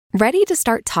Ready to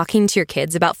start talking to your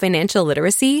kids about financial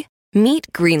literacy?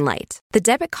 Meet Greenlight, the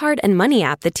debit card and money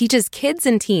app that teaches kids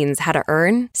and teens how to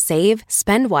earn, save,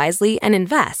 spend wisely, and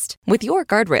invest with your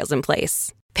guardrails in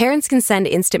place. Parents can send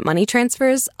instant money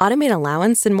transfers, automate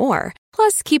allowance, and more.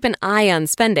 Plus, keep an eye on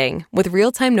spending with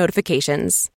real-time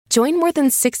notifications. Join more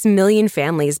than 6 million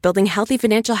families building healthy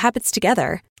financial habits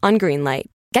together on Greenlight.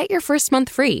 Get your first month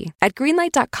free at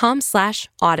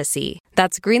greenlight.com/Odyssey.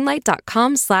 That's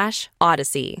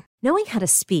greenlight.com/Odyssey. Knowing how to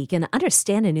speak and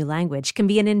understand a new language can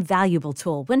be an invaluable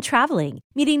tool when traveling,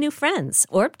 meeting new friends,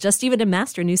 or just even to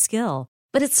master a new skill.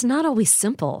 But it's not always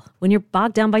simple when you're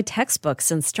bogged down by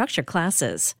textbooks and structured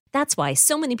classes. That's why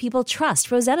so many people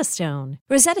trust Rosetta Stone.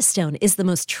 Rosetta Stone is the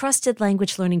most trusted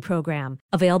language learning program,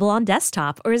 available on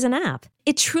desktop or as an app.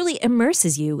 It truly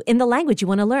immerses you in the language you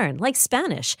want to learn, like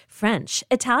Spanish, French,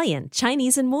 Italian,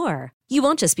 Chinese, and more. You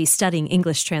won't just be studying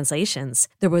English translations.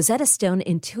 The Rosetta Stone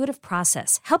intuitive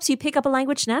process helps you pick up a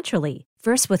language naturally,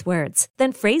 first with words,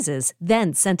 then phrases,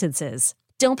 then sentences.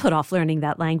 Don't put off learning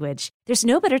that language. There's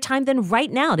no better time than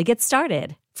right now to get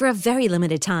started. For a very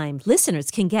limited time,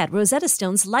 listeners can get Rosetta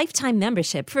Stone's lifetime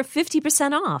membership for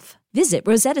 50% off. Visit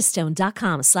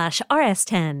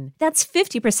rosettastone.com/rs10. That's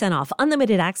 50% off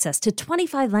unlimited access to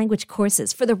 25 language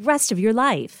courses for the rest of your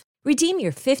life. Redeem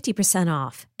your 50%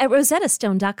 off at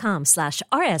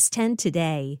rosettastone.com/rs10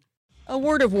 today. A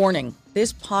word of warning.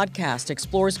 This podcast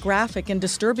explores graphic and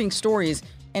disturbing stories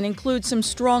and includes some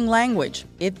strong language.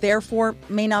 It therefore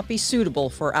may not be suitable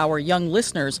for our young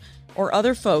listeners or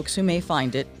other folks who may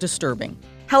find it disturbing.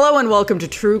 Hello and welcome to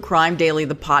True Crime Daily,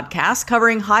 the podcast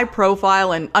covering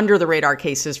high-profile and under-the-radar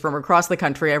cases from across the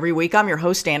country every week. I'm your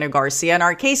host, Anna Garcia, and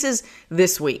our cases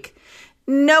this week.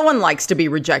 No one likes to be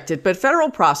rejected, but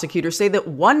federal prosecutors say that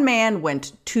one man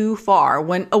went too far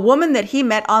when a woman that he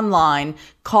met online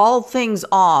called things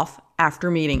off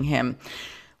after meeting him.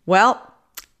 Well,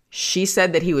 she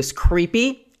said that he was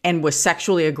creepy and was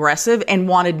sexually aggressive and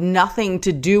wanted nothing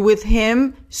to do with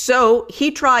him. So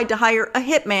he tried to hire a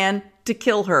hitman to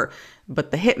kill her.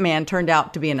 But the hitman turned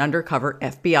out to be an undercover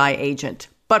FBI agent.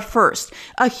 But first,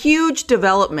 a huge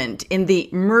development in the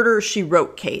Murder, She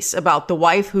Wrote case about the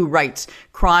wife who writes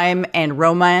crime and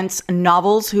romance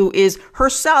novels, who is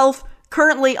herself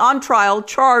currently on trial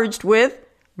charged with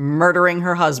murdering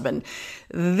her husband.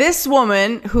 This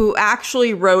woman who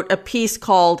actually wrote a piece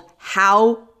called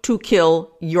How to Kill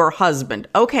Your Husband.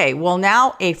 Okay, well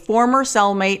now a former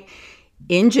cellmate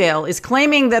in jail is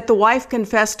claiming that the wife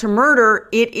confessed to murder.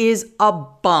 It is a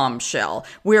bombshell.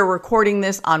 We're recording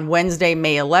this on Wednesday,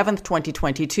 May 11th,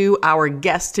 2022. Our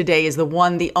guest today is the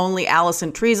one, the only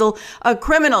Allison Treasel, a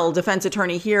criminal defense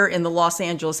attorney here in the Los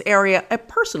Angeles area, a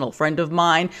personal friend of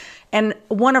mine, and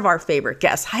one of our favorite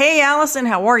guests. Hey, Allison,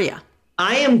 how are you?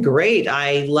 I am great.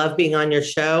 I love being on your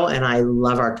show and I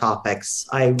love our topics.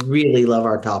 I really love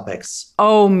our topics.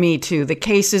 Oh, me too. The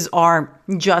cases are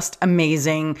just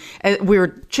amazing. We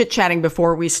were chit-chatting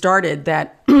before we started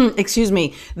that, excuse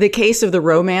me, the case of the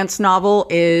romance novel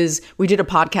we did a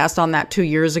podcast on that 2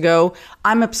 years ago.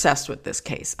 I'm obsessed with this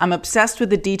case. I'm obsessed with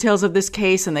the details of this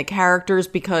case and the characters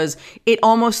because it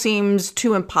almost seems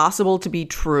too impossible to be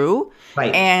true.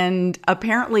 Right. And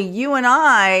apparently you and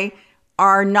I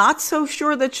are not so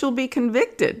sure that she'll be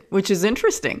convicted, which is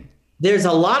interesting. There's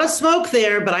a lot of smoke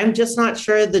there, but I'm just not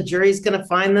sure the jury's going to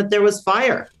find that there was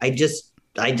fire. I just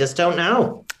don't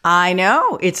know. I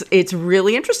know. It's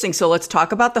really interesting. So let's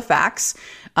talk about the facts,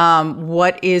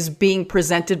 what is being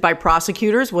presented by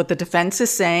prosecutors, what the defense is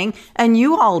saying, and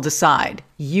you all decide.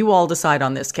 You all decide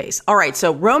on this case. All right.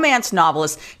 So romance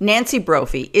novelist Nancy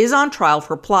Brophy is on trial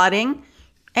for plotting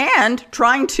and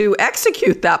trying to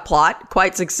execute that plot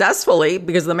quite successfully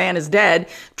because the man is dead,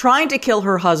 trying to kill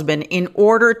her husband in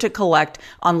order to collect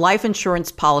on life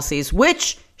insurance policies,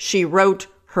 which she wrote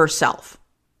herself.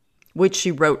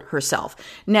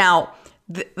 Now,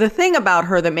 the thing about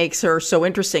her that makes her so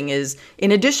interesting is,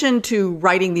 in addition to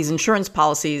writing these insurance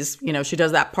policies, she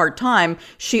does that part-time,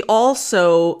 she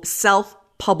also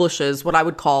self-publishes what I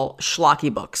would call schlocky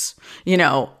books.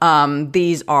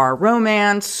 These are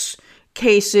romance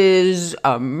cases,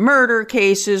 murder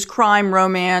cases, crime,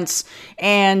 romance.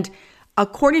 And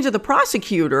according to the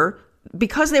prosecutor,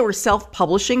 because they were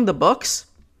self-publishing the books,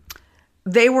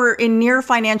 they were in near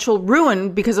financial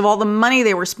ruin because of all the money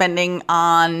they were spending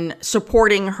on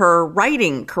supporting her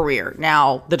writing career.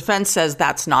 Now, the defense says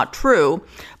that's not true,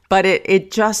 but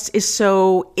it just is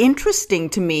so interesting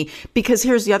to me because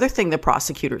here's the other thing the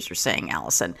prosecutors are saying,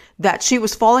 Allison, that she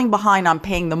was falling behind on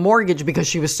paying the mortgage because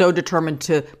she was so determined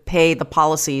to pay the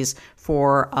policies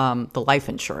for the life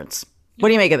insurance. What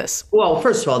do you make of this? Well,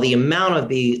 first of all, the amount of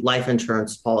the life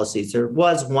insurance policies, there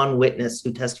was one witness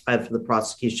who testified for the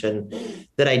prosecution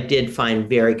that I did find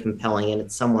very compelling, and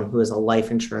it's someone who is a life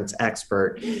insurance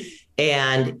expert.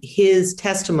 And his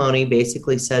testimony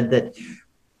basically said that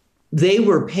they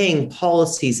were paying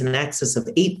policies in excess of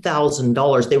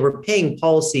 $8,000. They were paying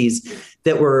policies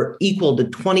that were equal to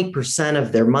 20%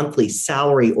 of their monthly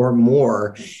salary or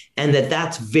more, and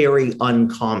that's very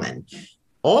uncommon.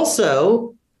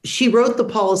 Also, she wrote the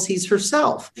policies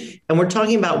herself. And we're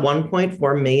talking about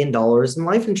 $1.4 million in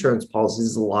life insurance policies.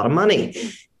 Is a lot of money.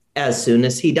 As soon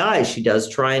as he dies, she does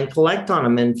try and collect on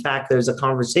him. In fact, there's a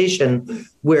conversation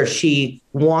where she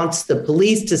wants the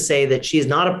police to say that she's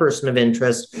not a person of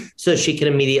interest so she can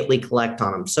immediately collect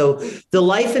on him. So the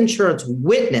life insurance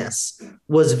witness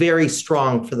was very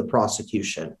strong for the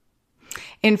prosecution.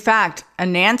 In fact,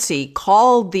 Nancy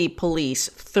called the police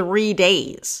 3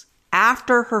 days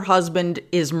after her husband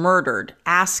is murdered,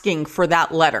 asking for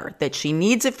that letter, that she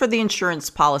needs it for the insurance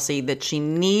policy, that she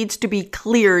needs to be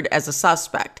cleared as a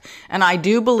suspect. And I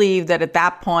do believe that at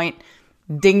that point,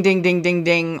 ding, ding, ding, ding,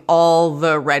 ding, all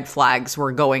the red flags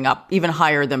were going up even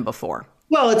higher than before.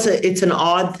 Well, it's an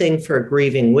odd thing for a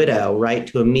grieving widow, right,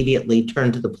 to immediately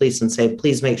turn to the police and say,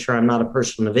 please make sure I'm not a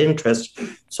person of interest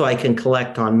so I can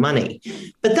collect on money.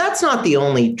 But that's not the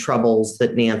only troubles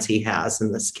that Nancy has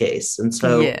in this case. And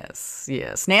so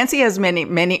Yes. Nancy has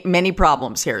many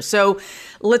problems here. So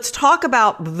let's talk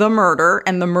about the murder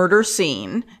and the murder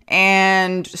scene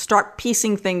and start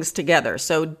piecing things together.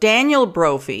 So Daniel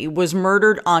Brophy was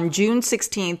murdered on June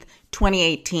 16th,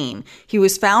 2018. He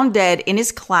was found dead in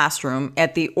his classroom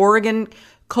at the Oregon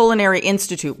Culinary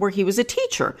Institute, where he was a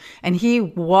teacher, and he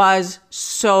was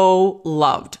so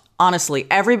loved. Honestly,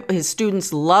 his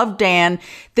students loved Dan.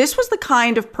 This was the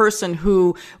kind of person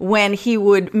who, when he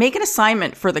would make an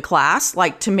assignment for the class,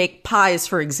 like to make pies,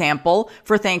 for example,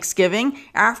 for Thanksgiving,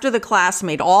 after the class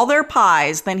made all their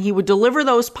pies, then he would deliver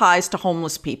those pies to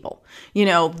homeless people. You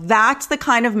know, that's the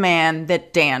kind of man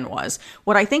that Dan was.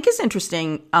 What I think is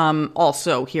interesting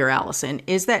also here, Allison,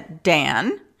 is that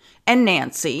Dan and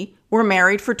Nancy were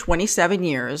married for 27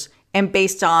 years, and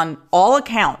based on all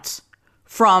accounts,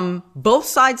 from both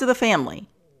sides of the family,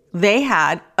 they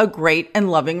had a great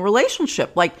and loving relationship.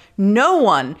 Like, no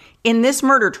one in this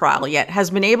murder trial yet has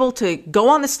been able to go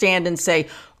on the stand and say,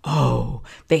 oh,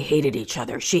 they hated each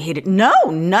other. She hated. No,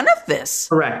 none of this.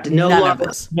 Correct. None of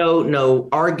this. No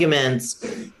arguments,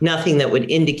 nothing that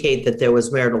would indicate that there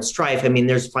was marital strife. I mean,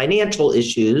 there's financial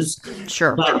issues.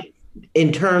 Sure. But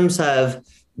in terms of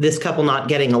this couple not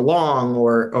getting along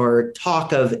or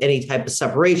talk of any type of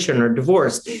separation or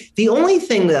divorce. The only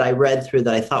thing that I read through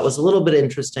that I thought was a little bit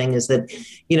interesting is that,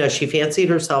 you know, she fancied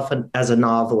herself as a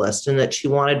novelist and that she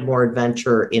wanted more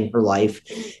adventure in her life.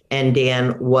 And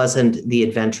Dan wasn't the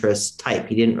adventurous type.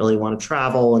 He didn't really want to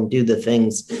travel and do the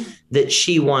things that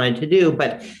she wanted to do.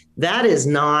 But that is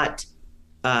not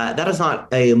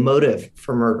a motive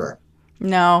for murder.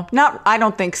 No, I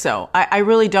don't think so. I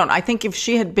really don't. I think if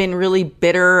she had been really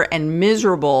bitter and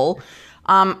miserable,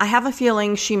 I have a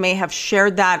feeling she may have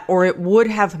shared that, or it would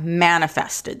have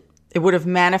manifested. It would have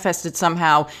manifested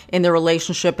somehow in the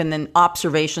relationship and then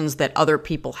observations that other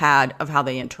people had of how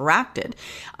they interacted.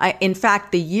 In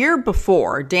fact, the year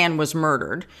before Dan was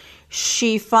murdered,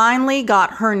 she finally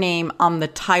got her name on the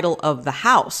title of the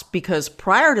house, because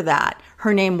prior to that,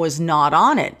 her name was not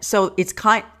on it. So it's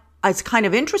kind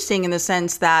of interesting in the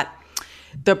sense that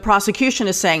the prosecution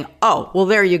is saying, oh, well,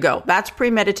 there you go. That's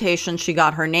premeditation. She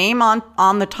got her name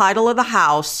on the title of the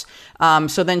house,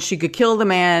 so then she could kill the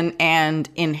man and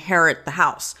inherit the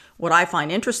house. What I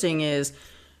find interesting is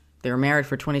they were married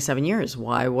for 27 years.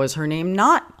 Why was her name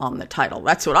not on the title?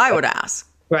 That's what I would ask.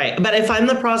 Right. But if I'm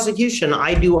the prosecution,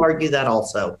 I do argue that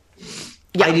also.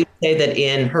 Yeah. I do say that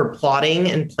in her plotting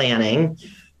and planning,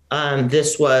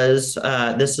 this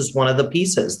is one of the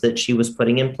pieces that she was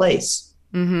putting in place.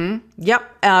 Mm-hmm.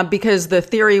 Yep. Because the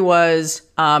theory was,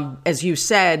 as you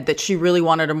said, that she really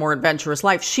wanted a more adventurous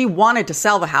life. She wanted to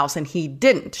sell the house and he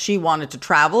didn't. She wanted to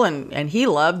travel and he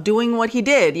loved doing what he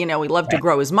did. You know, he loved to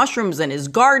grow his mushrooms and his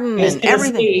garden and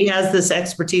everything. He has this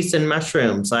expertise in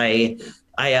mushrooms. I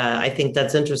think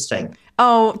that's interesting.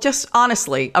 Oh, just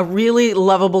honestly, a really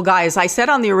lovable guy. As I said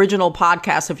on the original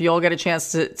podcast, if you all get a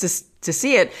chance to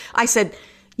see it, I said,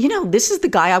 you know, this is the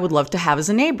guy I would love to have as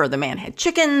a neighbor. The man had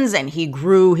chickens and he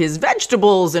grew his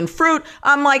vegetables and fruit.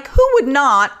 I'm like, who would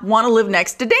not want to live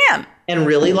next to Dan? And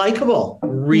really likable.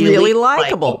 Really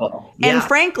likable. Yeah. And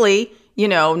frankly, you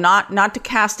know, not to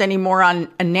cast any more on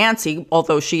Nancy,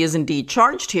 although she is indeed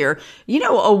charged here, you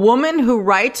know, a woman who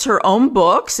writes her own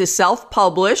books, is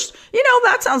self-published, you know,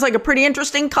 that sounds like a pretty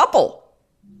interesting couple.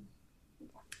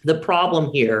 The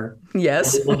problem here,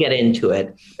 yes, we'll get into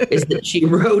it, is that she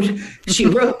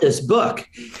wrote this book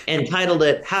and titled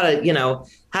it How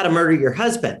to Murder Your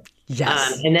Husband.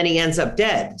 Yes. And then he ends up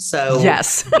dead. So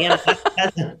yes,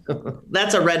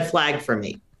 that's a red flag for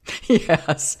me.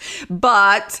 Yes.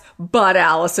 But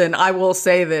Allison, I will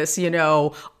say this,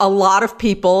 a lot of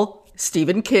people,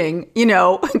 Stephen King,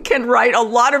 can write a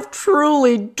lot of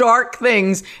truly dark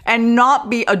things and not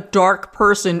be a dark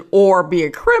person or be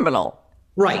a criminal.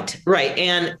 Right.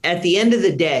 And at the end of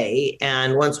the day,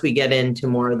 and once we get into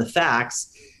more of the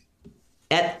facts,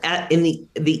 in the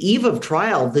eve of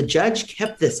trial, the judge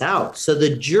kept this out. So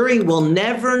the jury will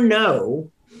never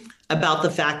know about the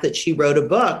fact that she wrote a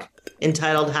book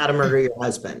entitled How to Murder Your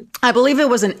Husband. I believe it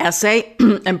was an essay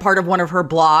and part of one of her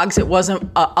blogs. It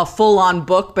wasn't a full-on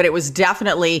book, but it was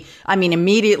definitely,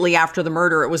 immediately after the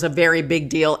murder, it was a very big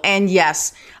deal. And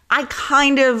yes, I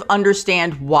kind of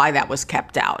understand why that was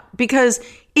kept out, because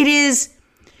it is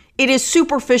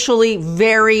superficially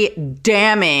very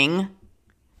damning.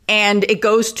 And it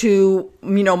goes to,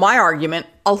 my argument,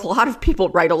 a lot of people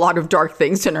write a lot of dark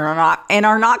things and are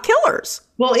not killers.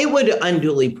 Well, it would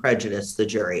unduly prejudice the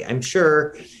jury. I'm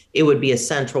sure it would be a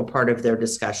central part of their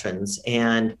discussions.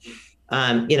 And,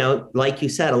 like you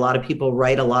said, a lot of people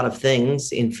write a lot of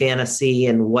things in fantasy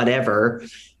and whatever,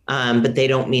 but they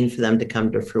don't mean for them to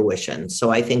come to fruition. So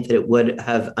I think that it would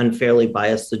have unfairly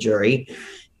biased the jury.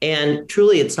 And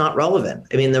truly, it's not relevant.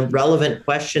 The relevant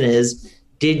question is,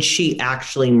 did she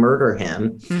actually murder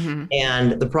him? Mm-hmm.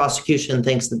 And the prosecution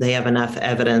thinks that they have enough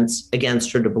evidence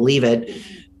against her to believe it.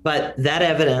 But that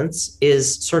evidence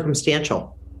is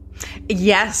circumstantial.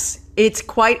 Yes, it's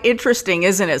quite interesting,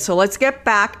 isn't it? So let's get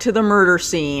back to the murder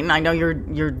scene. I know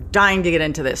you're dying to get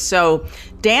into this. So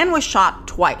Dan was shot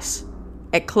twice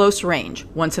at close range,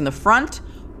 once in the front,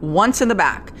 once in the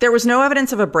back. There was no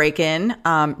evidence of a break-in,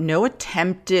 no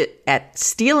attempt at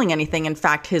stealing anything. In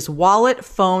fact, his wallet,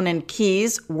 phone, and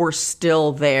keys were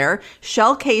still there.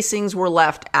 Shell casings were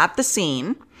left at the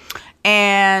scene,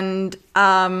 and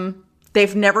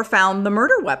they've never found the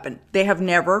murder weapon. They have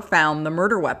never found the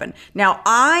murder weapon. Now,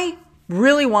 I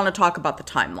really want to talk about the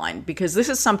timeline, because this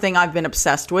is something I've been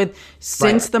obsessed with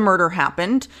since the murder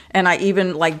happened. And I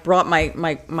even brought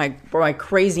my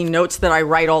crazy notes that I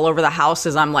write all over the house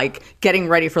as I'm getting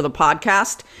ready for the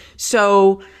podcast.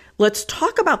 So let's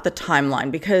talk about the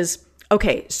timeline, because,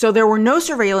 okay, so there were no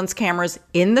surveillance cameras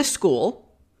in the school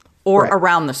or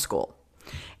around the school.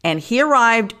 And he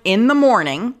arrived in the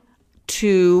morning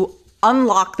to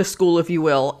unlock the school, if you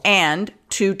will, and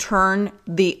to turn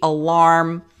the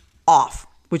alarm off,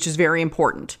 which is very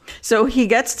important. So he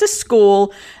gets to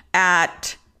school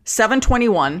at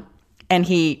 7:21 and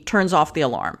he turns off the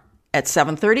alarm. At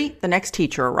 7:30, the next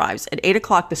teacher arrives. At 8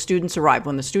 o'clock, the students arrive.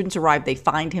 When the students arrive, they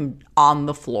find him on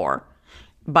the floor.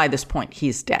 By this point,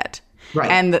 he's dead. Right.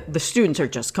 And the students are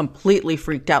just completely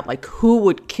freaked out. Who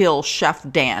would kill Chef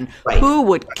Dan? Right. Who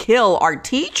would kill our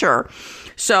teacher?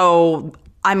 So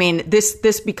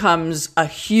this becomes a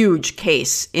huge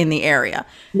case in the area.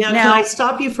 Now, can I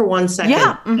stop you for 1 second?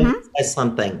 Yeah. Mm-hmm. And say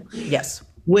something? Yes.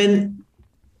 When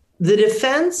the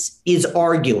defense is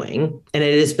arguing, and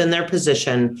it has been their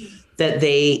position that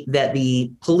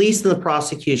the police and the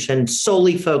prosecution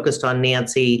solely focused on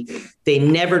Nancy, they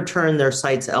never turned their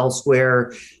sights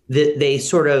elsewhere, that they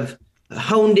sort of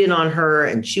honed in on her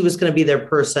and she was going to be their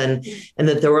person, and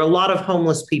that there were a lot of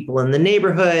homeless people in the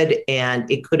neighborhood and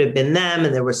it could have been them,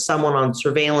 and there was someone on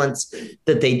surveillance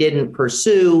that they didn't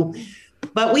pursue.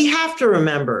 But we have to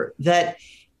remember that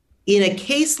in a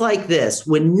case like this,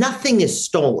 when nothing is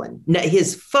stolen,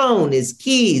 his phone, his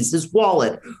keys, his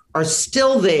wallet are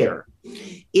still there,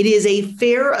 it is a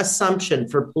fair assumption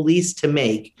for police to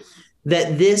make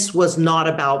that this was not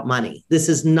about money. This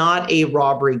is not a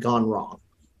robbery gone wrong.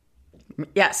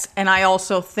 Yes. And I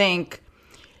also think,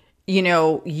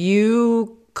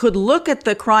 you could look at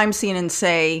the crime scene and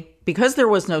say, because there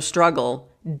was no struggle,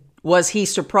 was he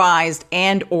surprised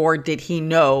and or did he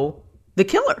know the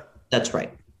killer? That's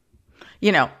right.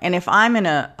 And if I'm in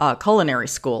a culinary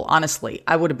school, honestly,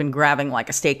 I would have been grabbing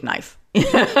a steak knife.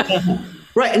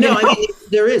 Right. No,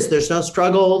 there's no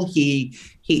struggle.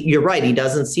 You're right. He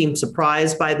doesn't seem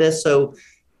surprised by this. So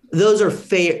those are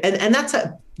fair. And that's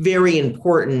a very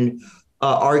important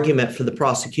argument for the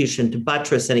prosecution to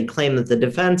buttress any claim that the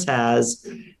defense has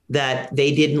that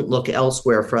they didn't look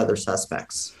elsewhere for other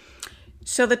suspects.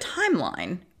 So the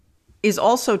timeline is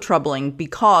also troubling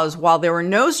because while there were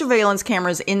no surveillance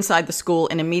cameras inside the school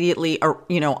and immediately,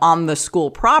 on the school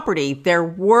property, there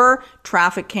were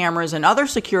traffic cameras and other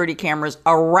security cameras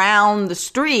around the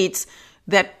streets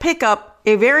that pick up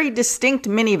a very distinct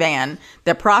minivan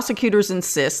that prosecutors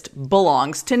insist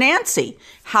belongs to Nancy.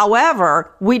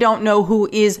 However, we don't know who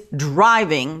is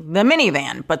driving the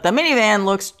minivan, but the minivan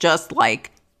looks just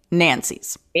like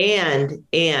Nancy's. And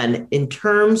in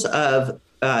terms of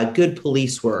good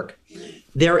police work,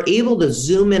 they're able to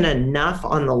zoom in enough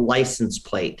on the license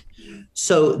plate.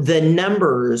 So the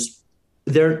numbers,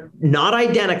 they're not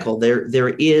identical.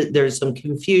 There's some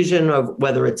confusion of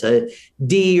whether it's a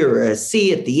D or a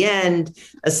C at the end,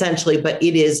 essentially, but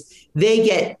they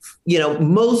get,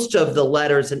 most of the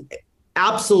letters and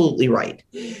absolutely right.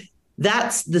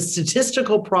 That's the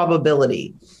statistical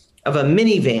probability of a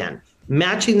minivan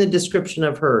matching the description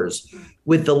of hers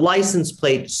with the license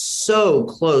plate so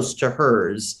close to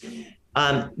hers.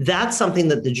 That's something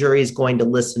that the jury is going to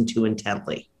listen to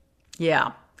intently.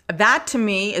 Yeah. That to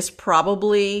me is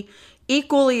probably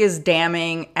equally as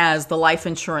damning as the life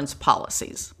insurance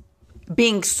policies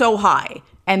being so high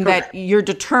and Correct. That you're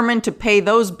determined to pay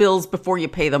those bills before you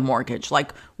pay the mortgage.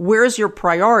 Like, where's your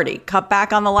priority? Cut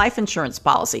back on the life insurance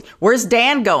policy. Where's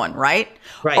Dan going, right?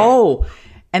 Right. Oh,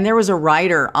 and there was a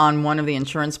rider on one of the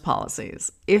insurance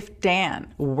policies. If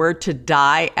Dan were to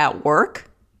die at work,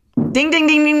 ding, ding,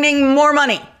 ding, ding, ding, more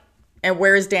money. And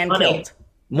where is Dan killed?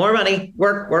 More money.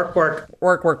 Work.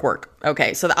 Work.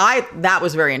 Okay, so that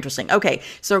was very interesting. Okay,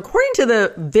 so according to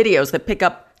the videos that pick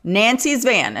up Nancy's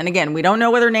van, and again, we don't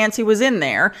know whether Nancy was in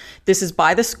there. This is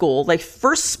by the school. They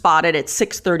first spotted at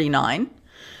 6:39.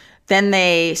 Then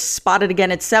they spotted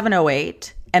again at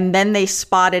 7:08. And then they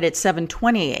spotted at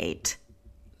 7:28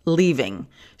 leaving.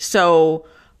 So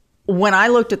when I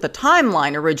looked at the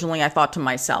timeline originally, I thought to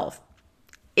myself,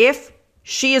 if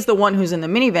she is the one who's in the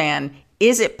minivan,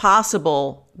 is it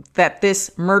possible that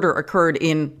this murder occurred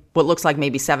in what looks like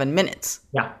maybe 7 minutes?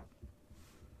 Yeah.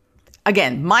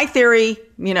 Again, my theory,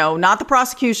 not the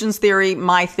prosecution's theory,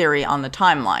 my theory on the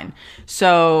timeline.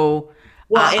 So.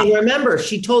 Well, and remember,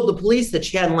 she told the police that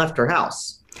she hadn't left her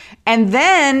house. And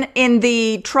then in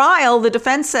the trial, the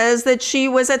defense says that she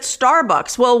was at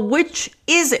Starbucks. Well, which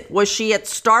is it? Was she at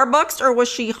Starbucks or was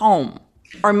she home?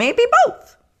 Or maybe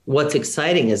both? What's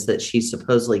exciting is that she's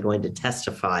supposedly going to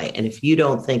testify. And if you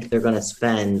don't think they're going to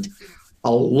spend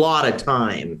a lot of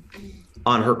time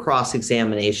on her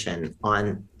cross-examination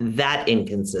on that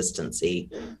inconsistency,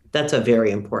 that's a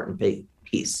very important big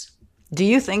piece. Do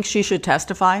you think she should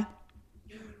testify?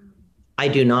 I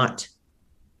do not.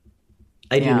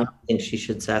 I do not think she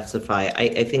should testify.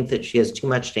 I think that she has too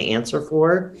much to answer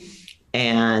for.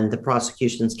 And the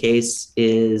prosecution's case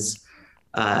is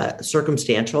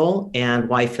circumstantial, and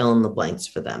why fill in the blanks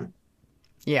for them?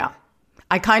 Yeah.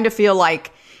 I kind of feel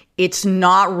like it's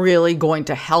not really going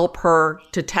to help her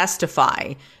to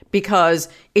testify because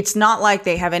it's not like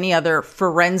they have any other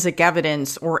forensic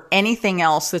evidence or anything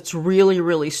else that's really,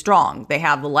 really strong. They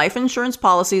have the life insurance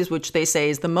policies, which they say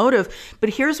is the motive. But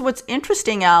here's what's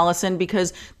interesting, Allison,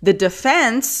 because the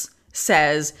defense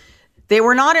says they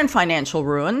were not in financial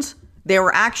ruins. They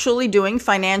were actually doing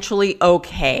financially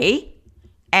okay.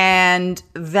 And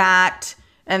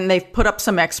they've put up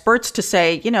some experts to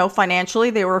say,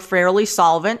 financially they were fairly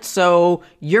solvent. So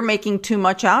you're making too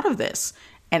much out of this.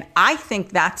 And I think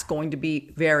that's going to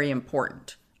be very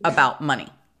important about money.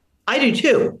 I do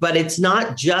too, but it's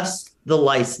not just the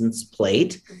license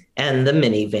plate and the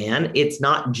minivan. It's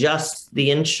not just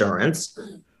the insurance.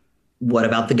 What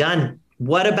about the gun?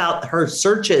 What about her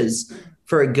searches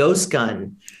for a ghost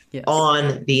gun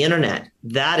on the internet?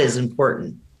 That is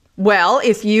important. Well,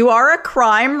 if you are a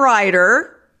crime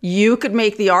writer, you could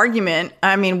make the argument.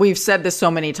 I mean, we've said this so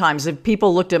many times. If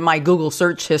people looked at my Google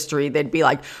search history, they'd be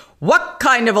like, what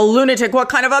kind of a lunatic, what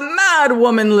kind of a mad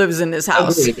woman lives in this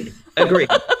house? Agreed.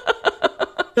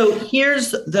 So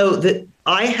here's, that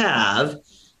I have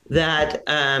that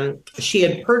she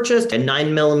had purchased a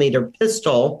 9mm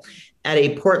pistol at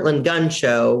a Portland gun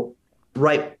show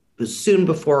right soon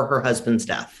before her husband's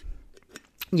death.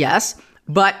 Yes,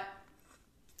 but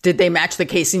did they match the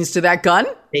casings to that gun?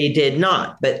 They did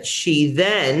not. But she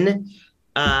then,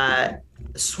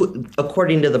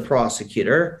 according to the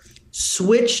prosecutor,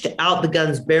 switched out the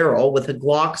gun's barrel with a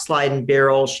Glock slide and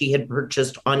barrel she had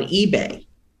purchased on eBay.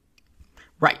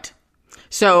 Right.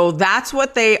 So that's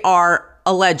what they are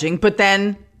alleging. But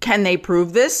then can they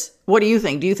prove this? What do you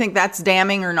think? Do you think that's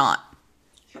damning or not?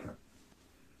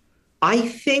 I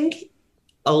think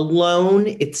alone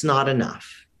it's not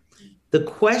enough. The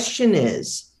question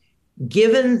is,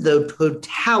 given the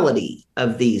totality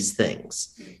of these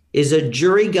things, is a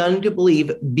jury going to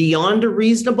believe beyond a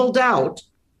reasonable doubt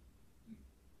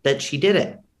that she did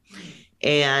it?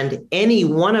 And any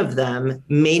one of them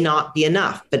may not be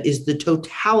enough, but is the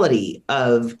totality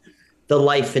of the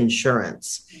life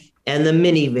insurance and the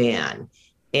minivan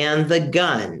and the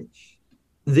gun,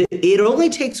 it only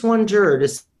takes one juror to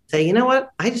say, you know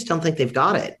what, I just don't think they've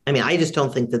got it. I mean, I just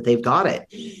don't think that they've got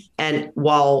it. And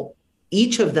while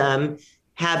each of them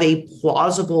have a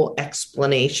plausible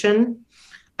explanation,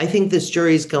 I think this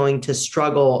jury is going to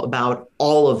struggle about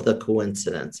all of the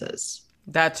coincidences.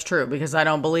 That's true, because I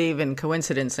don't believe in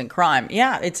coincidence in crime.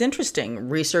 Yeah, it's interesting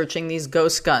researching these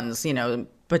ghost guns,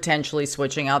 potentially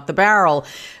switching out the barrel,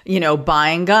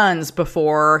 buying guns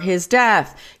before his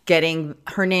death, getting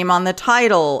her name on the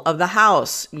title of the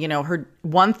house. Her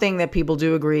one thing that people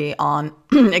do agree on,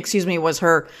 was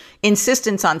her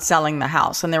insistence on selling the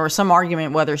house. And there was some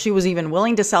argument whether she was even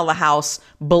willing to sell the house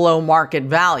below market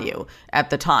value at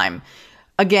the time.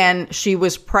 Again, she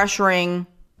was pressuring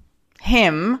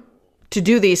him to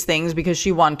do these things because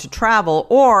she wanted to travel,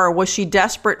 or was she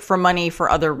desperate for money for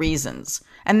other reasons?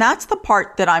 And that's the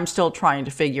part that I'm still trying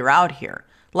to figure out here.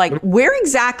 Like, where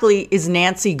exactly is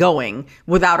Nancy going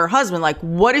without her husband? Like,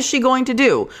 what is she going to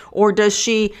do? Or does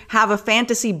she have a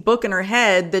fantasy book in her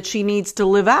head that she needs to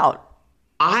live out?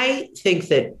 I think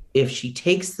that if she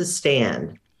takes the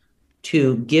stand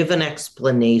to give an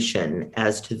explanation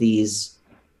as to these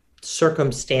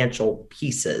circumstantial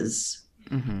pieces,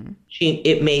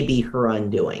 it may be her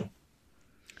undoing.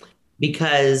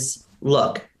 Because,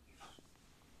 look,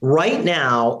 right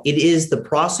now, it is the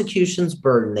prosecution's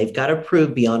burden. They've got to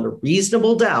prove beyond a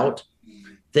reasonable doubt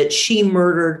that she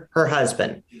murdered her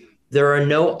husband. There are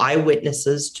no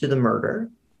eyewitnesses to the murder.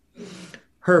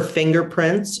 Her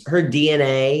fingerprints, her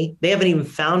DNA, they haven't even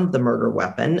found the murder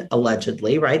weapon,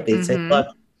 allegedly, right? They say, look,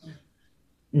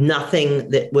 nothing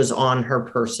that was on her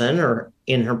person or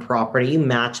in her property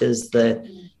matches the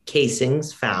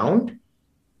casings found.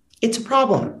 It's a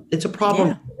problem. It's a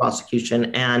problem for the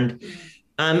prosecution. And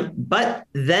but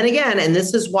then again, and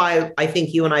this is why I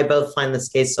think you and I both find this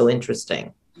case so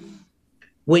interesting.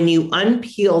 When you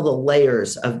unpeel the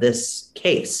layers of this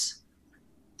case,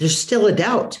 there's still a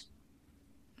doubt.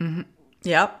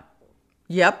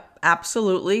 Yep,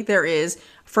 absolutely. There is.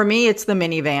 For me, it's the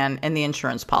minivan and the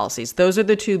insurance policies. Those are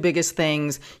the two biggest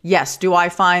things. Yes. Do I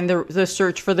find the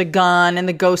search for the gun and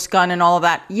the ghost gun and all of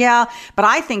that? Yeah. But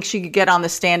I think she could get on the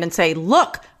stand and say,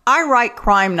 look, I write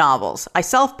crime novels. I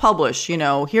self-publish,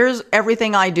 here's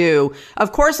everything I do.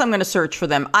 Of course, I'm going to search for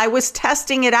them. I was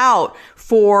testing it out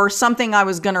for something I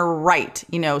was going to write.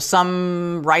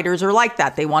 Some writers are like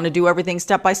that. They want to do everything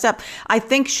step by step. I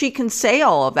think she can say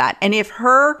all of that. And if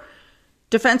her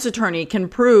defense attorney can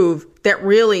prove that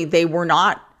really they were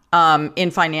not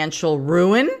in financial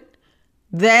ruin,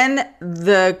 then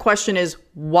the question is,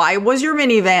 why was your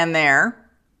minivan there?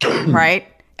 Right?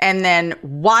 And then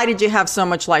why did you have so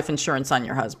much life insurance on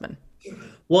your husband?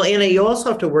 Well, Anna, you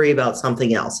also have to worry about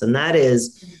something else. And that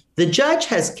is the judge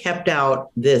has kept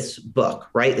out this book,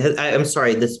 right? I'm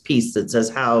sorry, this piece that says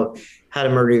how to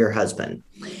murder your husband.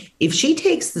 If she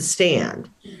takes the stand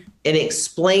and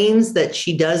explains that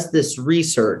she does this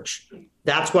research,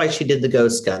 that's why she did the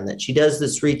ghost gun, that she does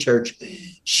this research,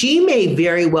 she may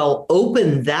very well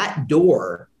open that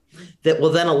door that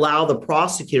will then allow the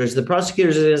prosecutors are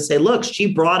going to say, look,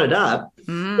 she brought it up,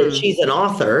 that she's an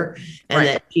author and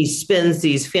that she spins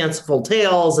these fanciful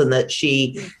tales and that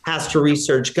she has to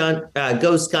research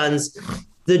ghost guns.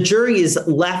 The jury is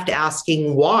left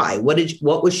asking why.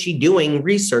 What was she doing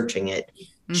researching it?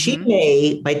 She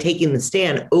may, by taking the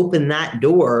stand, open that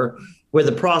door where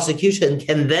the prosecution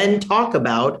can then talk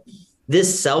about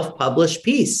this self-published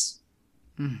piece.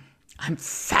 I'm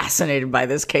fascinated by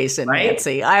this case in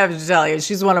Nancy. I have to tell you,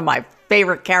 she's one of my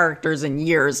favorite characters in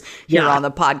years here on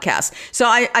the podcast. So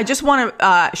I just want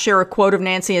to share a quote of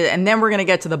Nancy, and then we're going to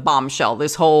get to the bombshell,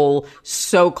 this whole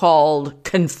so-called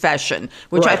confession,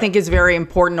 which I think is very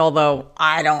important, although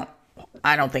I don't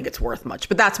think it's worth much,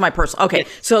 but that's my personal. Okay.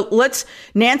 So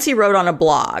Nancy wrote on a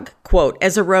blog, quote,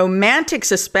 as a romantic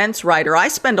suspense writer, I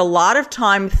spend a lot of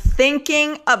time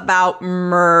thinking about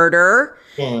murder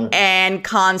and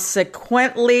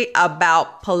consequently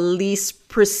about police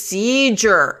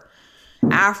procedure.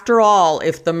 After all,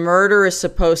 if the murder is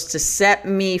supposed to set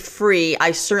me free,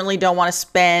 I certainly don't want to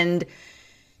spend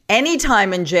any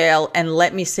time in jail. And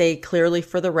let me say clearly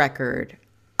for the record,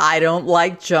 I don't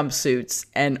like jumpsuits,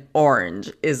 and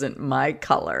orange isn't my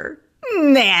color.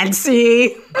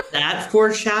 Nancy. That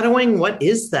foreshadowing? What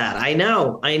is that? I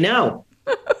know.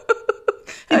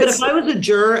 But if I was a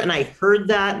juror and I heard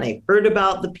that and I heard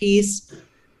about the piece,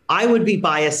 I would be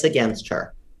biased against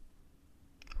her.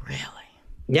 Really?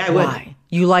 Yeah, I would. Why?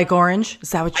 You like orange?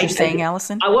 Is that what you're saying,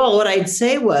 Allison? Well, what I'd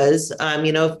say was,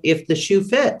 if the shoe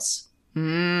fits.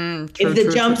 If the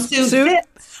jumpsuit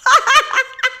fits.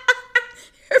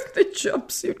 If The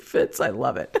jumpsuit fits. I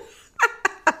love it.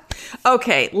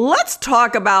 Okay, let's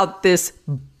talk about this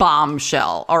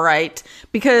bombshell, all right?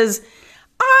 Because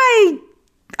I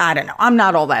don't know. I'm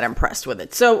not all that impressed with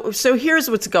it. So here's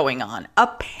what's going on.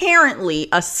 Apparently,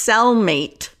 a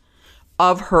cellmate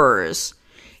of hers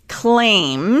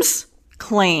claims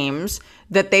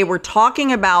that they were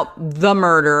talking about the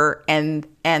murder, and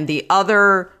the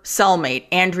other cellmate,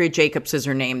 Andrea Jacobs is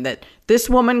her name, that this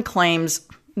woman claims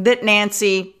that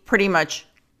Nancy pretty much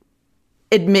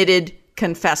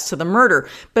confessed to the murder.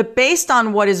 But based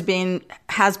on what has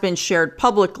been shared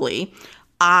publicly,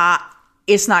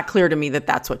 it's not clear to me that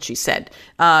that's what she said.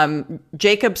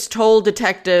 Jacobs told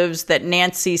detectives that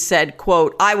Nancy said,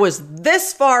 quote, "I was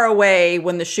this far away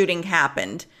when the shooting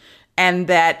happened," and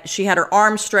that she had her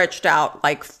arm stretched out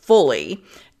like fully,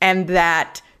 and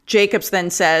that Jacobs then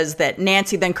says that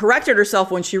Nancy then corrected herself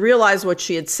when she realized what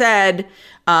she had said,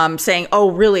 saying,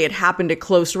 "Oh, really, it happened at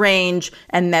close range,"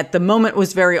 and that the moment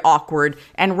was very awkward.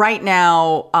 And right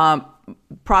now,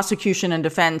 prosecution and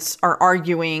defense are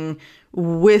arguing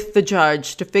with the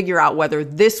judge to figure out whether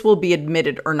this will be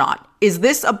admitted or not. Is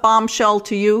this a bombshell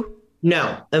to you?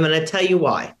 No, I'm going to tell you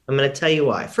why.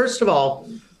 First of all,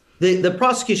 the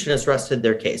prosecution has rested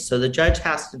their case. So the judge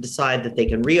has to decide that they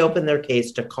can reopen their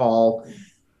case to call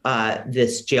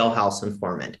this jailhouse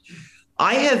informant.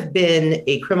 I have been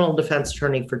a criminal defense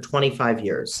attorney for 25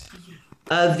 years.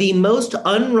 The most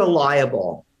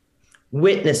unreliable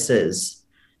witnesses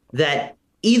that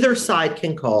either side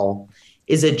can call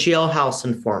is a jailhouse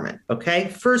informant, okay?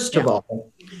 First of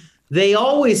all, they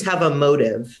always have a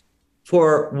motive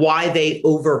for why they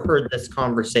overheard this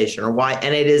conversation or why,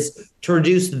 and it is to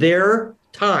reduce their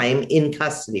time in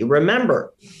custody.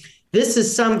 Remember, this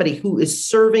is somebody who is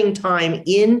serving time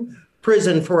in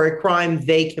prison for a crime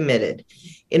they committed.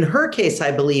 In her case,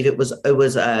 I believe it was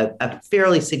a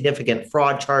fairly significant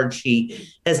fraud charge. She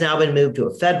has now been moved to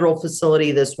a federal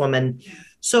facility, this woman.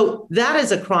 So that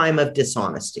is a crime of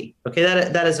dishonesty. Okay,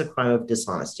 that is a crime of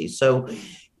dishonesty. So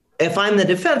if I'm the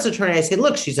defense attorney, I say,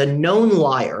 look, she's a known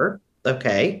liar.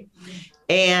 Okay.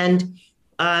 And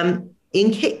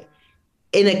in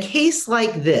a case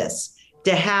like this,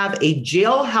 to have a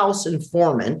jailhouse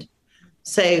informant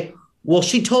say, well,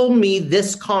 she told me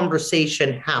this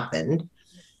conversation happened,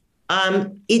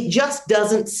 it just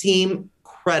doesn't seem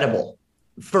credible.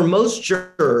 For most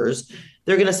jurors,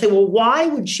 they're going to say, well, why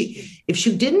would she, if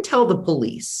she didn't tell the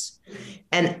police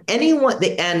and anyone,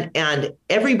 and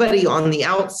everybody on the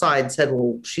outside said,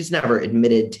 well, she's never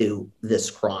admitted to this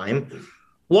crime.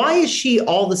 Why is she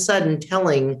all of a sudden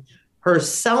telling her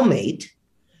cellmate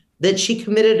that she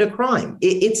committed a crime?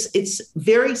 It's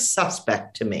very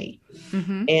suspect to me.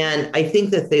 Mm-hmm. And I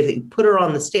think that they put her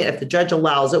on the stand, if the judge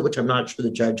allows it, which I'm not sure the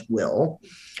judge will,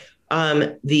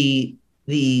 the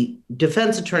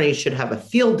defense attorney should have a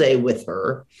field day with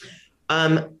her.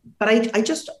 But I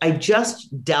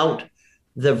just doubt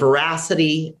the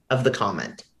veracity of the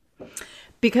comment.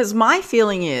 Because my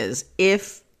feeling is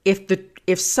if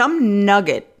some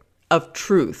nugget of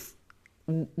truth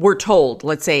were told,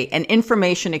 let's say an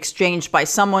information exchanged by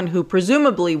someone who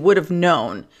presumably would have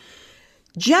known,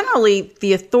 generally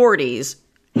the authorities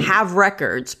have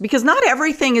records, because not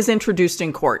everything is introduced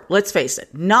in court. Let's face it.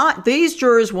 These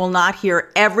jurors will not hear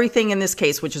everything in this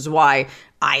case, which is why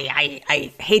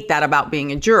I hate that about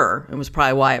being a juror. It was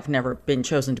probably why I've never been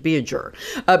chosen to be a juror,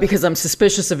 because I'm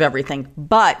suspicious of everything.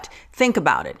 But think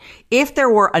about it. If there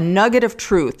were a nugget of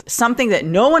truth, something that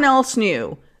no one else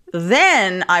knew,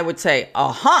 then I would say,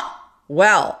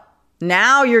 well,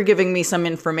 now you're giving me some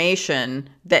information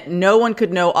that no one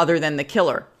could know other than the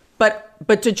killer.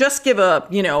 But to just give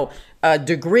a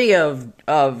degree of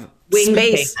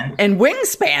space and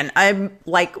wingspan, I'm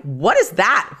like, what is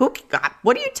that?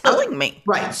 What are you telling me?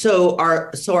 Right. So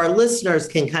our listeners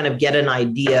can kind of get an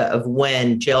idea of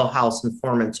when jailhouse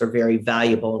informants are very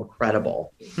valuable and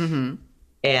credible. Mm-hmm.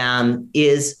 And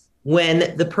is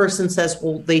when the person says,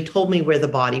 well, they told me where the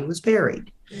body was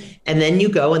buried. And then you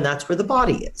go and that's where the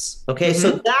body is. Okay. Mm-hmm.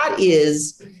 So that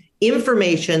is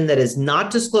information that is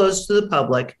not disclosed to the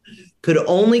public, could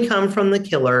only come from the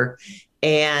killer,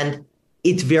 and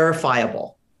it's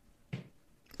verifiable.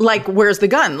 Like, where's the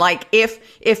gun? Like,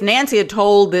 if Nancy had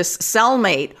told this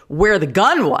cellmate where the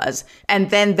gun was, and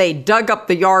then they dug up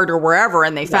the yard or wherever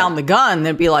and they found the gun,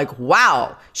 they'd be like,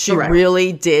 wow, she Correct.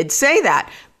 Really did say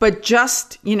that. But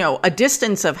just, a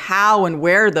distance of how and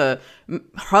where the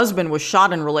husband was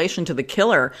shot in relation to the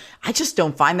killer, I just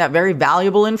don't find that very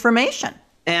valuable information.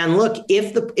 And look,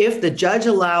 if the judge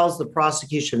allows the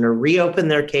prosecution to reopen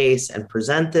their case and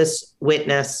present this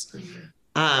witness,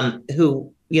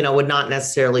 who would not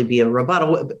necessarily be a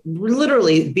rebuttal, would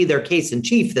literally be their case in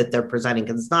chief that they're presenting,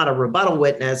 because it's not a rebuttal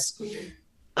witness.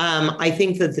 I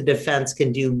think that the defense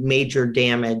can do major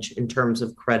damage in terms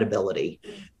of credibility.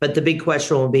 But the big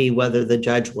question will be whether the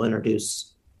judge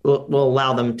will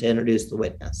allow them to introduce the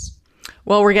witness.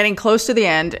 Well, we're getting close to the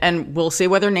end, and we'll see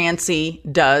whether Nancy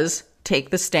does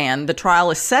take the stand. The trial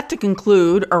is set to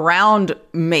conclude around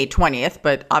May 20th,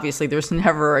 but obviously there's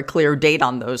never a clear date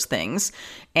on those things.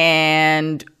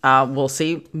 And we'll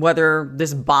see whether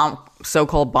this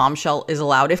so-called bombshell is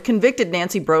allowed. If convicted,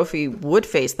 Nancy Brophy would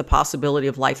face the possibility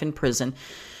of life in prison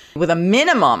with a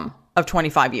minimum of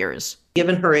 25 years.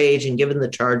 Given her age and given the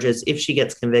charges, if she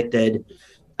gets convicted,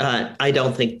 I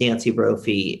don't think Nancy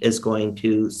Brophy is going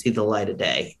to see the light of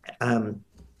day.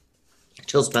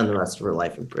 She'll spend the rest of her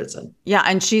life in prison. Yeah,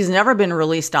 and she's never been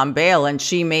released on bail, and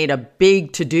she made a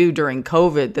big to-do during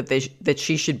COVID that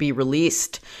she should be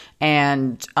released,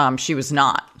 and she was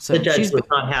not. So the judge was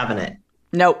not having it.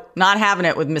 Nope, not having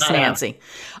it with Miss Nancy.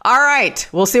 All right,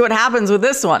 we'll see what happens with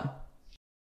this one.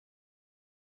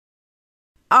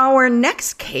 Our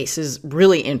next case is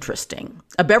really interesting.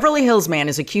 A Beverly Hills man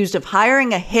is accused of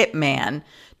hiring a hitman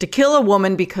to kill a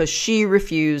woman because she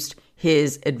refused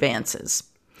his advances.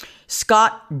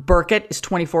 Scott Burkett is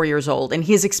 24 years old, and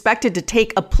he is expected to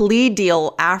take a plea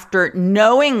deal after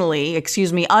unknowingly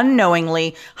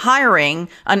hiring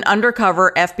an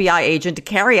undercover FBI agent to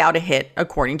carry out a hit,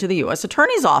 according to the U.S.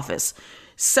 Attorney's Office.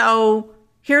 So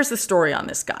here's the story on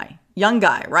this guy. Young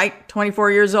guy, right?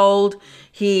 24 years old.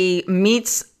 He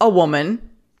meets a woman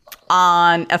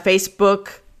on a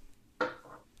Facebook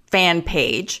fan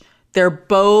page. They're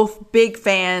both big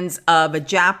fans of a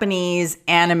Japanese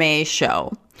anime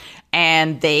show.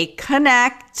 And they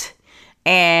connect,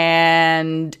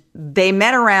 and they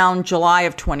met around July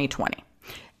of 2020.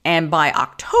 And by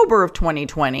October of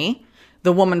 2020,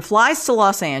 the woman flies to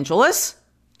Los Angeles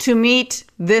to meet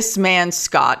this man,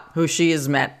 Scott, who she has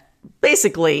met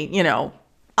basically,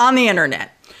 on the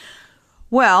internet.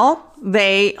 Well,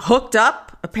 they hooked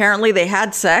up. Apparently they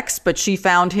had sex, but she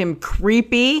found him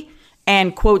creepy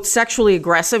and, quote, sexually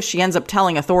aggressive. She ends up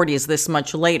telling authorities this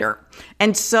much later.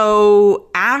 And so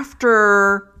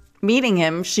after meeting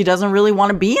him, she doesn't really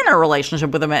want to be in a relationship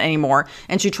with him anymore.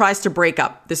 And she tries to break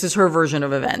up. This is her version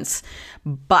of events.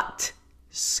 But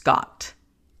Scott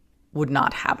would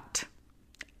not have it.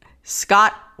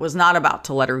 Scott was not about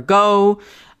to let her go.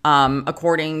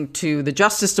 According to the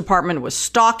Justice Department, was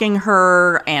stalking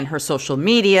her and her social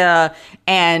media,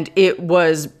 and it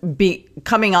was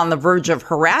coming on the verge of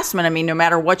harassment. I mean, no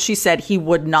matter what she said, he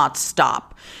would not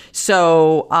stop.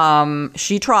 So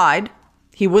she tried.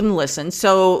 He wouldn't listen.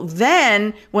 So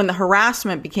then when the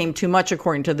harassment became too much,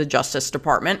 according to the Justice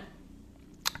Department,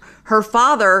 her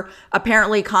father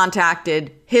apparently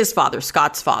contacted his father,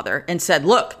 Scott's father, and said,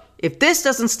 look, if this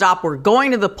doesn't stop, we're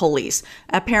going to the police.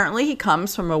 Apparently, he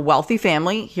comes from a wealthy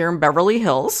family here in Beverly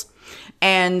Hills.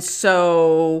 And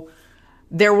so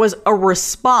there was a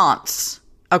response,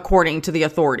 according to the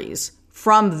authorities,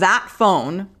 from that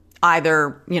phone,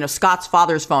 either, Scott's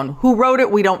father's phone. Who wrote it,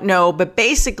 we don't know. But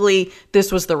basically,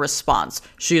 this was the response.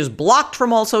 She is blocked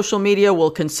from all social media.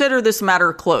 We'll consider this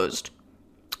matter closed.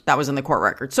 That was in the court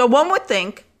record. So one would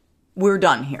think we're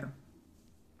done here.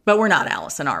 But we're not,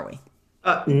 Allison, are we?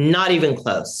 Not even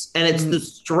close. And it's the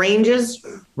strangest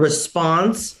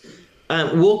response.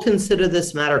 We'll consider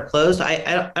this matter closed.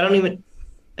 That's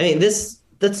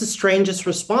the strangest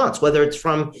response, whether it's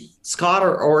from Scott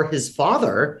or his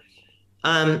father.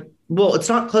 Well, it's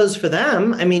not closed for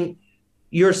them. I mean,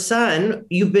 your son,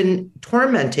 you've been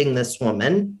tormenting this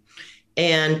woman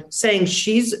and saying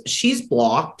she's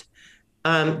blocked.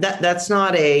 That's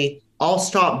not I'll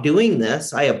stop doing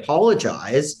this. I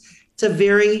apologize. It's a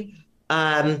very,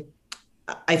 I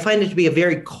find it to be a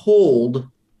very cold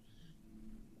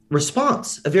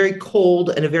response, a very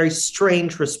cold and a very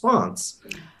strange response.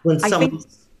 When someone... I think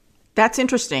that's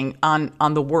interesting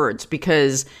on the words,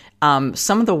 because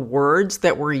some of the words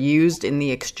that were used in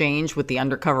the exchange with the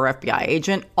undercover FBI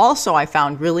agent also I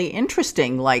found really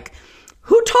interesting. Like,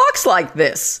 who talks like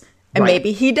this? And right.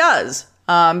 Maybe he does,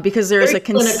 because there's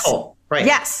clinical, right?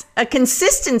 Yes, a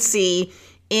consistency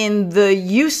in the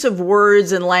use of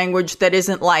words and language that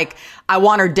isn't like, I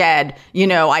want her dead,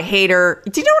 I hate her.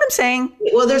 Do you know what I'm saying?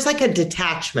 Well, there's like a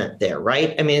detachment there,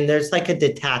 right? I mean, there's like a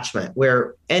detachment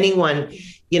where anyone,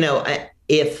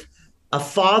 if a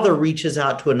father reaches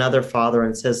out to another father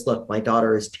and says, look, my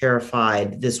daughter is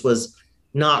terrified. This was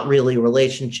not really a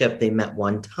relationship. They met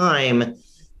one time.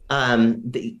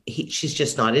 She's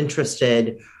just not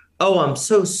interested. oh, I'm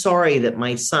so sorry that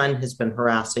my son has been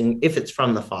harassing, if it's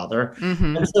from the father,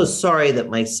 I'm so sorry that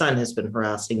my son has been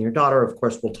harassing your daughter. Of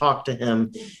course, we'll talk to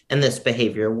him and this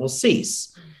behavior will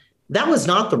cease. That was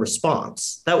not the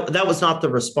response. That was not the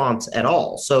response at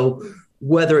all. So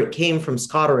whether it came from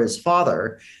Scott or his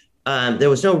father, there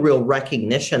was no real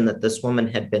recognition that this woman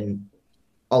had been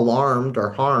alarmed or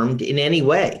harmed in any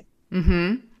way.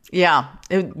 Yeah,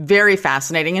 very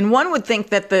fascinating. And one would think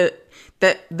that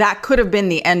that could have been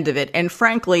the end of it. And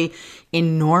frankly,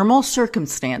 in normal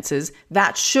circumstances,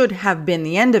 that should have been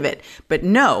the end of it. But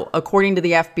no, according to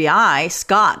the FBI,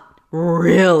 Scott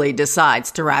really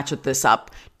decides to ratchet this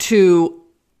up to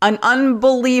an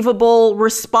unbelievable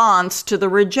response to the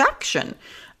rejection.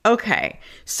 Okay,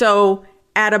 so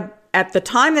at the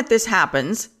time that this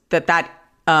happens, that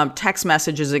text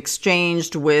message is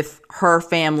exchanged with her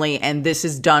family and this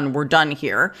is done, we're done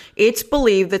here, it's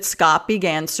believed that Scott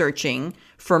began searching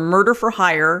for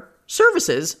murder-for-hire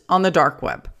services on the dark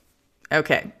web.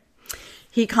 Okay.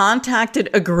 He contacted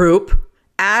a group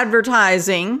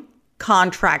advertising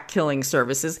contract killing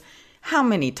services. How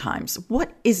many times?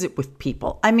 What is it with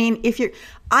people? I mean,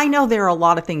 I know there are a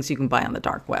lot of things you can buy on the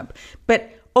dark web,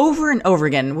 but over and over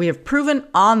again, we have proven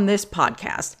on this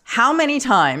podcast how many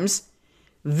times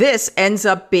this ends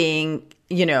up being,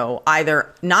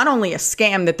 either not only a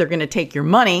scam that they're going to take your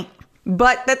money,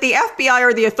 but that the FBI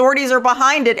or the authorities are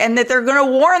behind it and that they're going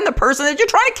to warn the person that you're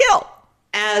trying to kill.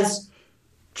 As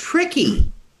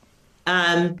tricky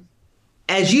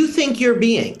as you think you're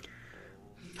being,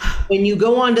 when you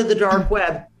go onto the dark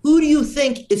web, who do you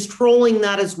think is trolling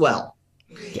that as well?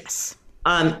 Yes.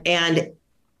 And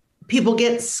people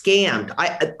get scammed.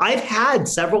 I've had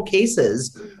several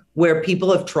cases where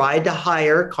people have tried to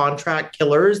hire contract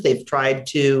killers. They've tried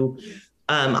to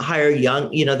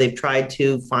hire they've tried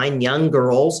to find young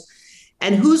girls.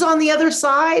 And who's on the other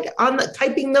side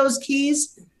typing those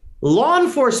keys? Law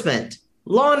enforcement.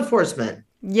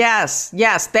 Yes.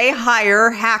 They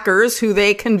hire hackers who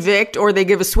they convict or they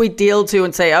give a sweet deal to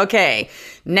and say, okay,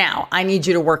 now I need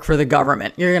you to work for the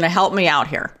government. You're going to help me out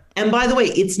here. And by the way,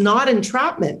 it's not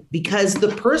entrapment because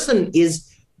the person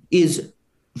is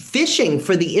fishing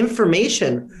for the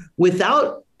information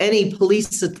without any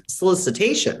police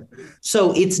solicitation.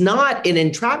 So it's not an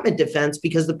entrapment defense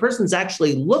because the person's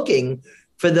actually looking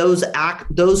for those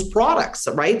products,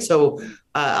 right? So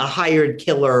a hired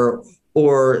killer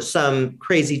or some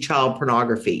crazy child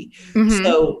pornography.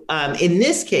 So in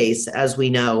this case, as we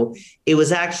know, it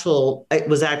was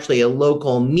actually a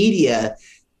local media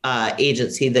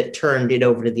agency that turned it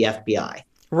over to the FBI.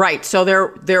 Right. So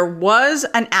there was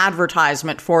an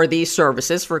advertisement for these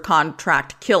services for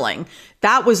contract killing.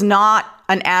 That was not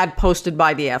an ad posted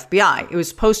by the FBI. It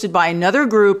was posted by another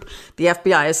group. The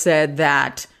FBI has said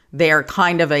that they're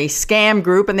kind of a scam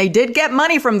group, and they did get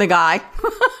money from the guy.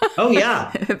 Oh,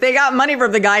 yeah. They got money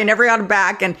from the guy and never got it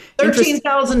back. And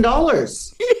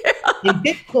 $13,000 in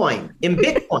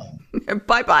Bitcoin.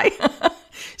 Bye-bye.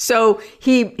 So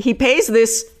he pays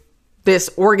this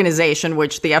organization,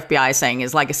 which the FBI is saying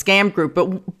is like a scam group,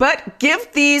 but give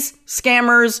these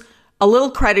scammers a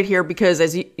little credit here because,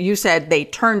 as you said, they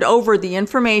turned over the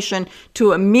information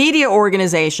to a media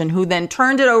organization who then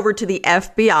turned it over to the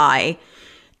FBI.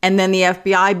 And then the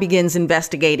FBI begins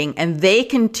investigating and they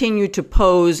continue to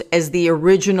pose as the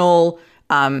original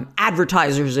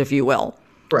advertisers, if you will.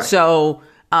 Correct. So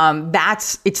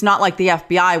it's not like the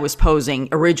FBI was posing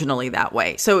originally that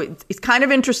way. So it's kind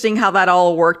of interesting how that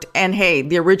all worked. And hey,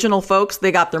 the original folks,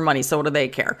 they got their money. So what do they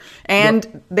care?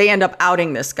 And they end up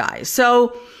outing this guy.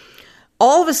 So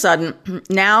all of a sudden,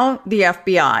 now the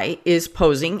FBI is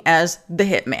posing as the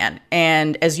hitman.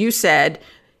 And as you said,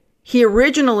 he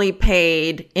originally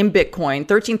paid in Bitcoin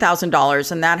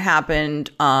 $13,000, and that happened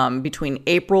between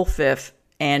April 5th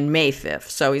and May 5th.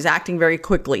 So he's acting very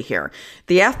quickly here.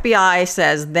 The FBI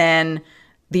says then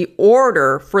the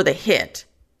order for the hit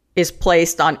is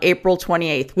placed on April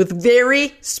 28th with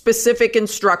very specific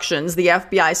instructions. The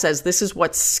FBI says this is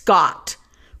what Scott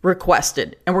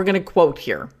requested. And we're going to quote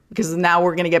here because now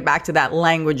we're going to get back to that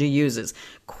language he uses.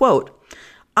 Quote,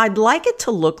 "I'd like it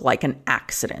to look like an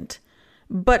accident,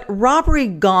 but robbery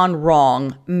gone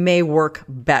wrong may work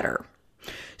better.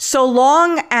 So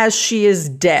long as she is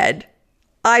dead,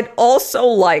 I'd also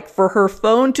like for her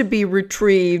phone to be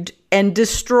retrieved and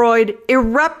destroyed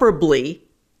irreparably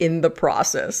in the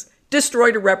process."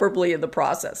 Destroyed irreparably in the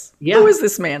process. Yeah. Who is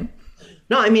this man?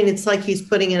 No, I mean, it's like he's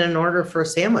putting in an order for a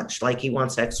sandwich. Like he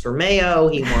wants extra mayo.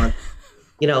 He wants,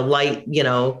 light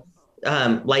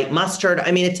mustard.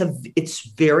 I mean, it's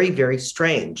very, very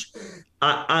strange.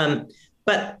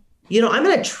 But, I'm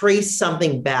going to trace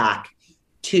something back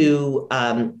to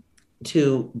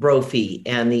Brophy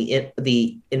and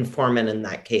the informant in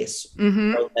that case,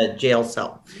 or the jail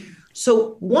cell.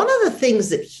 So one of the things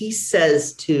that he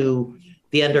says to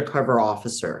the undercover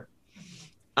officer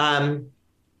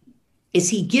is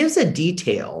he gives a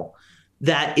detail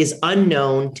that is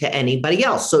unknown to anybody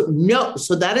else. So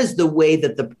that is the way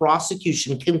that the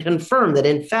prosecution can confirm that,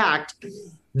 in fact,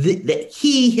 that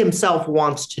he himself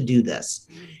wants to do this.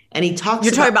 And he talks.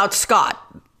 You're talking about Scott.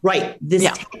 Right. This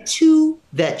tattoo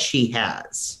that she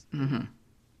has.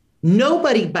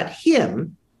 Nobody but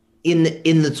him in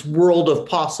this world of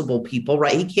possible people,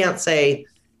 right? He can't say,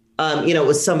 it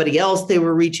was somebody else they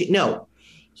were reaching. No,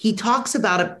 he talks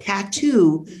about a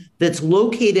tattoo that's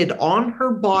located on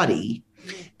her body,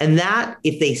 and that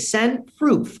if they send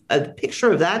proof, a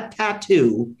picture of that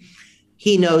tattoo,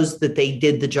 he knows that they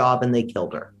did the job and they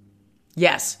killed her.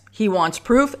 Yes. He wants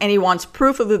proof, and he wants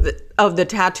proof of the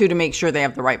tattoo to make sure they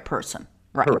have the right person.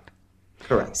 Right.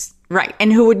 Correct. Right.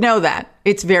 And who would know that?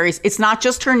 It's not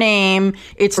just her name.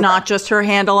 It's not just her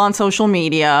handle on social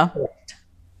media.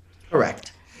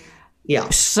 Correct. Yeah.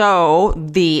 So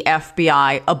the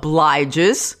FBI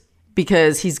obliges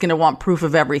because he's going to want proof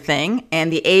of everything.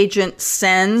 And the agent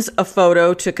sends a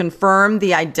photo to confirm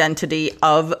the identity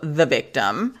of the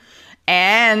victim.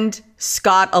 And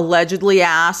Scott allegedly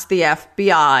asked the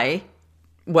FBI,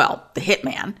 the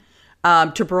hitman,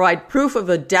 to provide proof of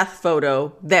a death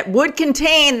photo that would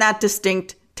contain that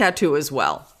distinct tattoo as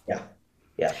well.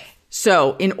 Yeah.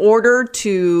 So in order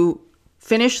to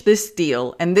finish this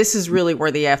deal, and this is really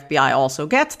where the FBI also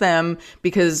gets them,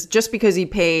 because just because he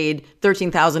paid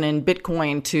 $13,000 in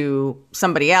Bitcoin to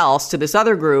somebody else, to this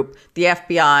other group, the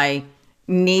FBI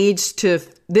needs to,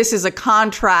 this is a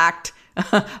contract,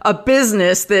 a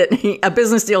business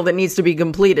deal that needs to be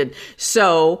completed.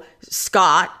 So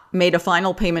Scott made a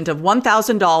final payment of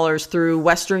 $1,000 through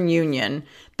Western Union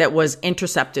that was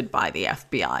intercepted by the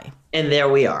FBI. And there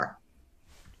we are.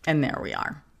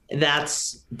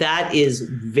 That is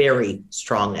very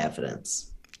strong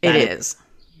evidence. It is.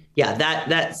 Yeah,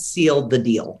 that sealed the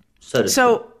deal.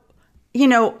 So,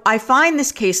 I find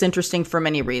this case interesting for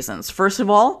many reasons. First of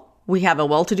all, we have a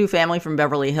well-to-do family from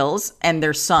Beverly Hills and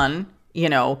their son,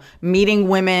 meeting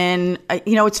women.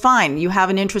 It's fine. You have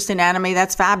an interest in anime.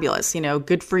 That's fabulous.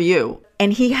 Good for you.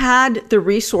 And he had the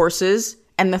resources,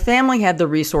 and the family had the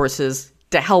resources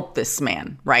to help this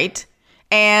man, right?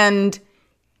 And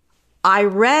I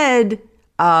read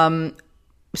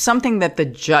something that the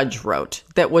judge wrote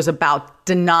that was about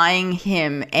denying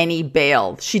him any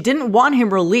bail. She didn't want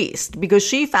him released because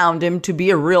she found him to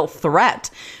be a real threat,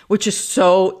 which is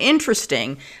so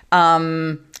interesting.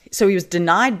 So he was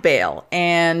denied bail.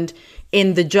 And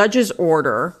in the judge's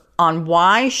order on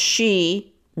why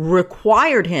she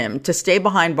required him to stay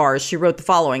behind bars, she wrote the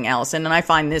following, Allison, and I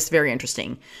find this very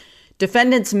interesting.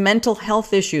 Defendant's mental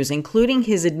health issues, including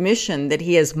his admission that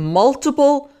he has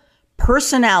multiple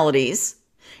personalities,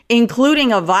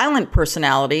 including a violent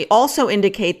personality, also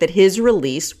indicate that his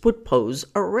release would pose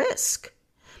a risk.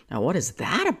 Now, what is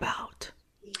that about?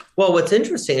 Well, what's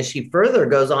interesting is she further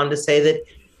goes on to say that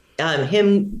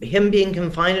him being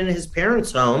confined in his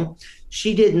parents' home,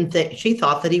 she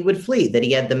thought that he would flee, that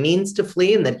he had the means to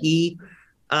flee, and that he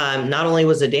not only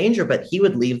was a danger, but he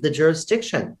would leave the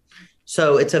jurisdiction.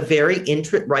 So it's a very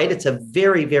It's a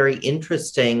very, very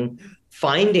interesting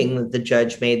finding that the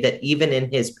judge made, that even in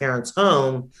his parents'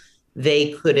 home,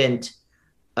 they couldn't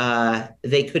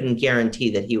guarantee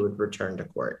that he would return to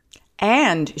court.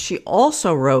 And she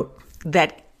also wrote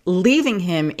that leaving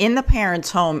him in the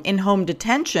parents' home in home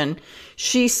detention,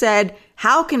 she said,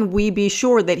 how can we be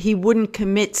sure that he wouldn't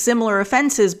commit similar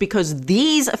offenses, because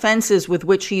these offenses with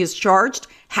which he is charged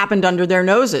happened under their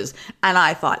noses? And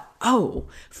I thought, oh,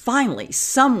 finally,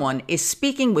 someone is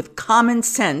speaking with common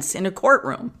sense in a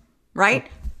courtroom, right?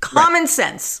 Common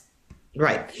sense.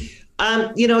 Right.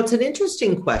 It's an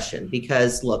interesting question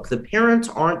because, look, the parents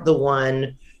aren't the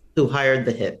one who hired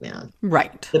the hitman.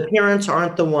 Right. The parents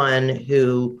aren't the one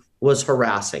who was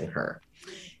harassing her.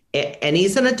 And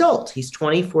he's an adult. He's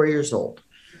 24 years old.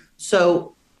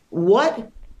 So what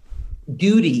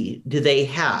duty do they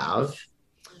have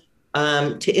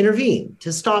to intervene,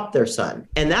 to stop their son?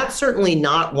 And that's certainly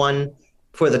not one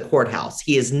for the courthouse.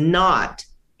 He is not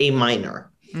a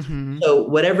minor. Mm-hmm. So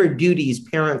whatever duties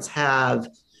parents have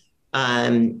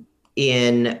in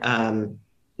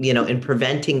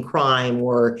preventing crime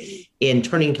or in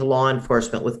turning to law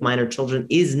enforcement with minor children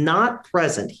is not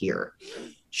present here.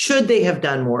 Should they have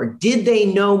done more? Did they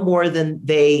know more than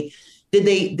did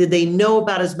they know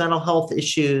about his mental health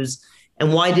issues,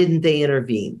 and why didn't they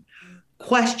intervene?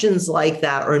 Questions like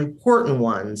that are important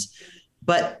ones,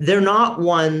 but they're not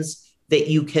ones that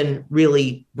you can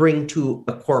really bring to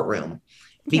a courtroom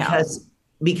because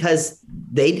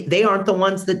they aren't the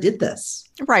ones that did this.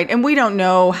 Right. And we don't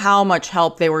know how much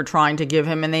help they were trying to give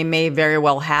him, and they may very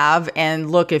well have. And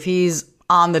look, if he's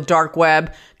on the dark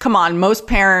web, come on, most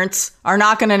parents are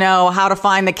not going to know how to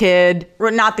find the kid, or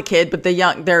not the kid, but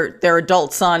their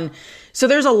adult son. So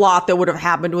there's a lot that would have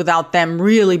happened without them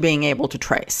really being able to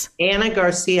trace. Anna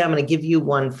Garcia, I'm going to give you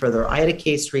one further. I had a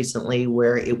case recently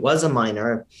where it was a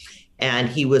minor and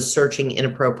he was searching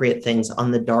inappropriate things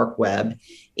on the dark web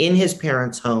in his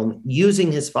parents' home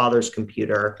using his father's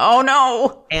computer. Oh,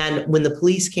 no. And when the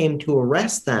police came to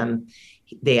arrest them,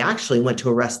 they actually went to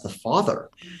arrest the father.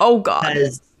 Oh, God.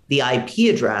 Because the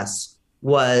IP address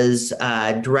was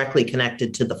directly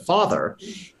connected to the father.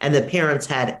 And the parents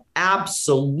had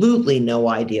absolutely no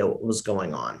idea what was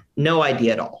going on. No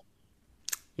idea at all.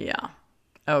 Yeah.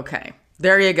 Okay.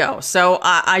 There you go. So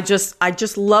I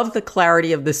just love the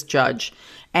clarity of this judge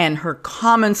and her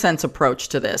common sense approach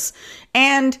to this.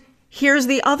 And here's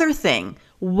the other thing.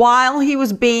 While he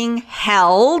was being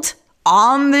held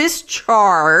on this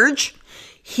charge,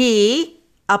 he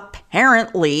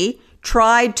apparently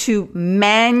tried to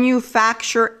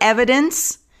manufacture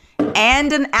evidence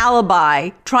and an alibi,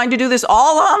 trying to do this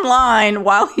all online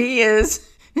while he is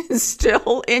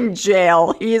still in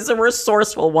jail. He is a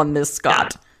resourceful one, this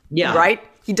Scott. Yeah. Right?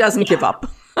 He doesn't give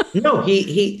up. No,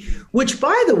 he, which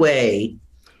by the way,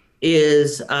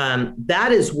 is,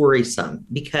 that is worrisome,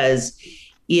 because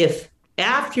if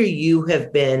after you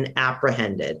have been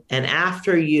apprehended and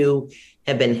after you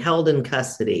have been held in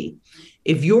custody,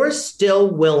 if you're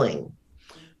still willing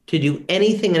to do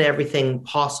anything and everything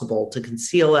possible to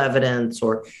conceal evidence,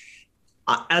 or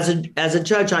as a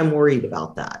judge, I'm worried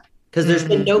about that, because there's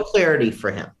been no clarity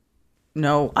for him.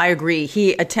 No, I agree.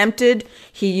 He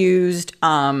used,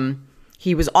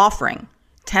 he was offering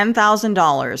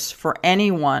 $10,000 for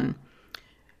anyone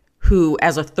who,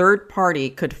 as a third party,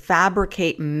 could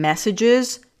fabricate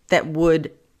messages that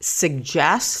would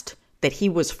suggest that he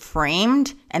was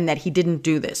framed and that he didn't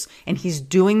do this. And he's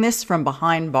doing this from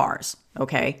behind bars.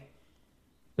 Okay.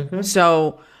 Mm-hmm.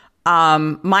 So,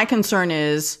 my concern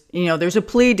is, there's a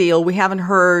plea deal. We haven't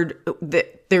heard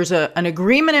that there's an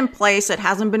agreement in place that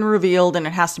hasn't been revealed, and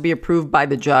it has to be approved by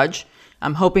the judge.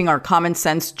 I'm hoping our common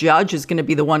sense judge is going to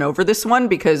be the one over this one,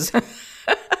 because right.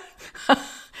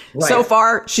 So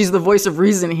far she's the voice of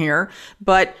reason here.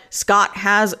 But Scott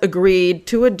has agreed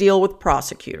to a deal with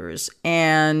prosecutors,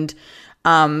 and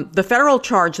the federal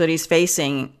charge that he's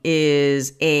facing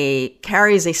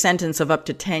carries a sentence of up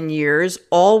to 10 years.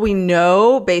 All we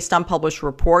know, based on published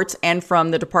reports and from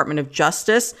the Department of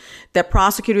Justice, that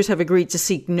prosecutors have agreed to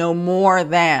seek no more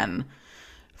than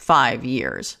 5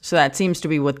 years. So that seems to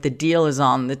be what the deal is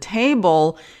on the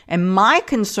table. And my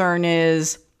concern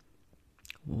is,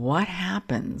 what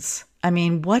happens? I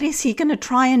mean, what is he going to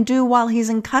try and do while he's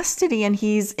in custody and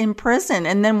he's in prison?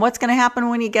 And then what's going to happen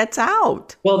when he gets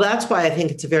out? Well, that's why I think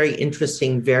it's a very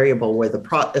interesting variable where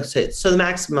so the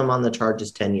maximum on the charge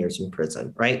is 10 years in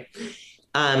prison, right?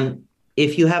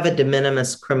 If you have a de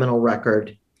minimis criminal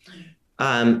record,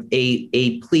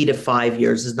 a plea to 5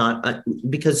 years is not,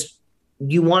 because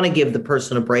you want to give the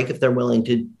person a break if they're willing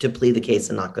to plead the case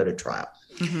and not go to trial.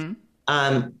 Mm-hmm.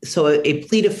 So a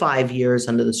plea to 5 years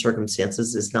under the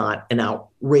circumstances is not an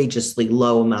outrageously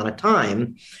low amount of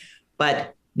time.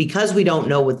 But because we don't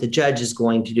know what the judge is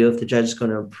going to do, if the judge is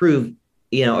going to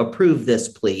approve this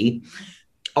plea,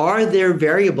 are there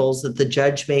variables that the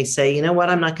judge may say, you know what,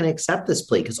 I'm not going to accept this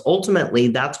plea? Because ultimately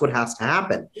that's what has to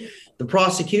happen. The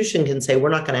prosecution can say, we're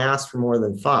not going to ask for more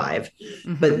than 5.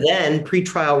 Mm-hmm. But then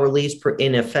pretrial release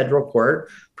in a federal court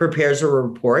prepares a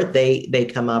report.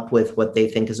 They come up with what they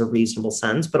think is a reasonable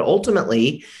sentence. But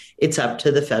ultimately, it's up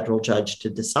to the federal judge to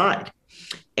decide.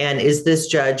 And is this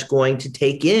judge going to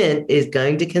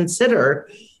consider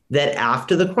that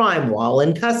after the crime, while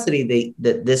in custody,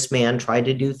 that this man tried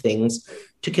to do things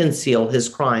to conceal his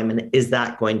crime? And is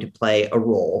that going to play a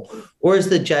role? Or is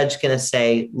the judge going to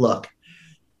say, look,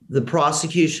 the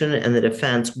prosecution and the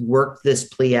defense worked this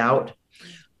plea out.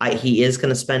 He is going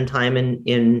to spend time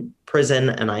in prison,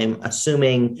 and I'm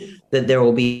assuming that there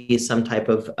will be some type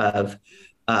of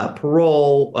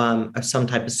parole, or some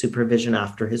type of supervision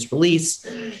after his release,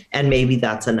 and maybe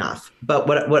that's enough. But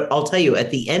what I'll tell you,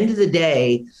 at the end of the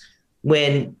day,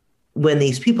 when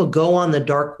these people go on the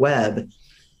dark web,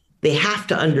 they have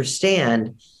to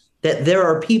understand that there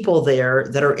are people there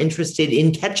that are interested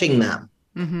in catching them.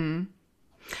 Mm-hmm.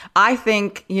 I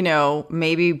think,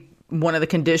 maybe one of the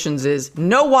conditions is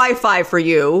no Wi-Fi for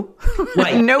you,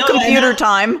 right? No computer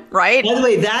time, right? By the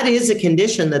way, that is a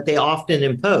condition that they often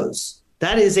impose.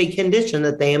 That is a condition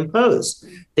that they impose,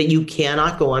 that you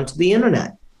cannot go onto the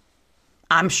internet.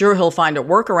 I'm sure he'll find a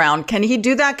workaround. Can he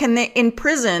do that? Can they, in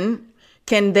prison,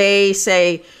 can they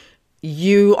say,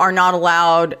 you are not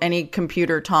allowed any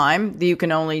computer time? You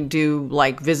can only do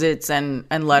like visits and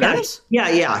letters?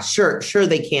 Yeah. Sure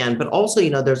they can. But also,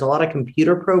 there's a lot of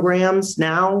computer programs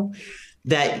now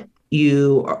that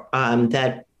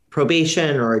that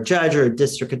probation or a judge or a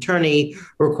district attorney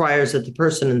requires that the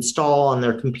person install on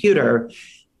their computer,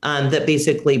 that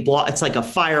basically it's like a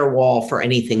firewall for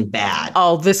anything bad.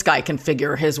 Oh, this guy can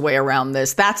figure his way around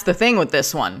this. That's the thing with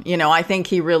this one. I think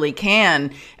he really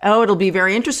can. Oh, it'll be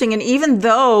very interesting. And even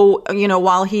though,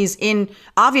 while he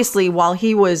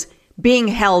was being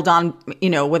held on,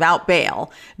 without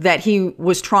bail, that he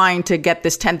was trying to get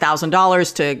this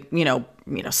 $10,000 to,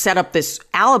 set up this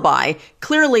alibi.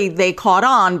 Clearly, they caught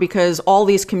on because all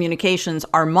these communications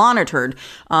are monitored.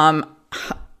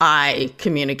 I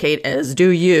communicate, as do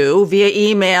you, via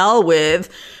email with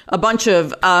a bunch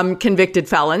of convicted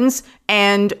felons.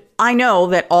 And I know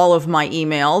that all of my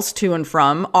emails to and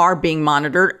from are being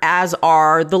monitored, as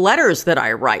are the letters that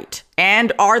I write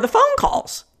and are the phone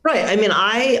calls. Right. I mean,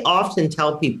 I often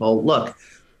tell people, look,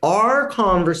 our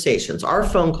conversations, our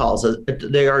phone calls,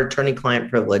 they are attorney-client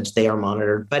privilege. They are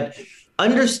monitored. But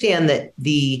understand that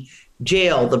the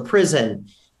jail, the prison,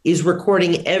 is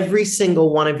recording every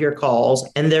single one of your calls,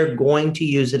 and they're going to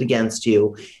use it against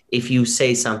you if you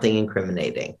say something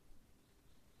incriminating.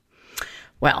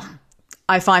 Well,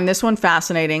 I find this one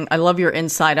fascinating. I love your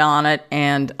insight on it.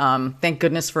 And thank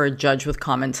goodness for a judge with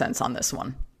common sense on this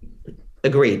one.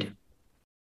 Agreed.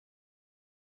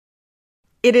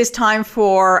 It is time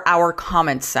for our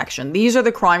comments section. These are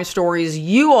the crime stories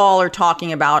you all are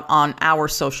talking about on our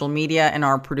social media, and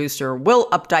our producer, Will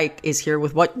Updike, is here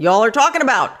with what y'all are talking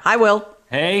about. Hi, Will.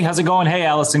 Hey, how's it going? Hey,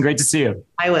 Allison, great to see you.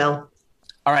 Hi, Will.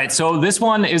 All right, so this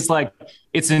one is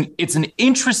it's an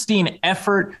interesting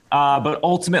effort, but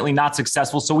ultimately not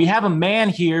successful. So we have a man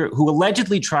here who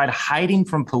allegedly tried hiding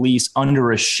from police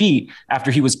under a sheet after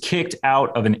he was kicked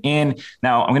out of an inn.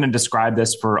 Now, I'm going to describe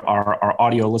this for our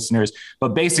audio listeners, but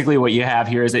basically what you have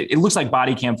here is it looks like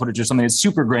body cam footage or something that's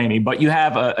super grainy, but you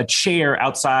have a chair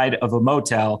outside of a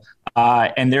motel,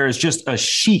 and there is just a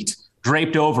sheet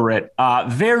draped over it.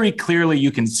 Very clearly,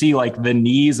 you can see like the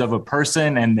knees of a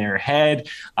person and their head.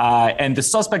 And the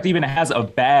suspect even has a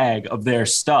bag of their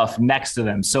stuff next to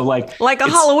them. So like a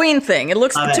Halloween thing. It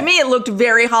looks to me, it looked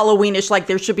very Halloweenish. Like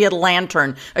there should be a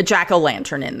lantern, a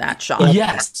jack-o'-lantern in that shot.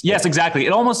 Yes, exactly.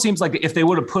 It almost seems like if they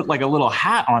would have put like a little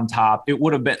hat on top, it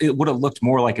would have looked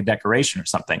more like a decoration or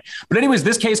something. But anyways,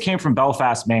 this case came from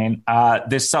Belfast, Maine.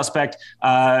 This suspect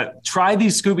tried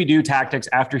these Scooby-Doo tactics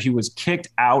after he was kicked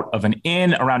out of an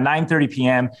inn around 9:30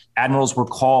 p.m.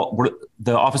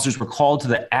 The officers were called to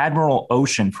the Admiral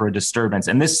Ocean for a disturbance.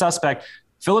 And this suspect,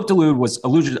 Philip DeLude, was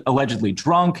allegedly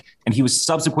drunk, and he was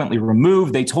subsequently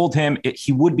removed. They told him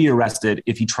he would be arrested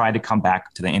if he tried to come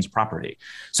back to the inn's property.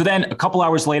 So then a couple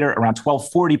hours later, around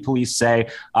 12:40, police say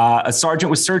a sergeant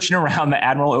was searching around the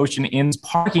Admiral Ocean Inn's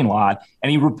parking lot,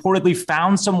 and he reportedly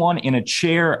found someone in a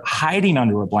chair hiding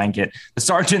under a blanket. The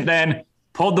sergeant then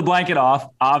pulled the blanket off,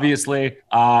 obviously,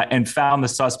 and found the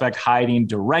suspect hiding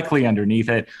directly underneath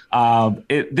it.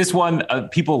 This one,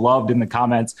 people loved in the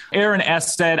comments. Aaron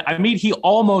S. said, he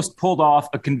almost pulled off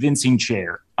a convincing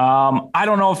chair. I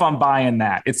don't know if I'm buying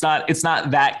that. It's not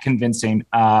that convincing.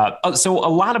 So a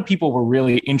lot of people were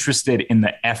really interested in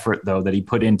the effort, though, that he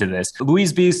put into this.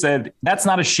 Louise B. said, that's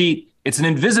not a sheet. It's an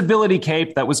invisibility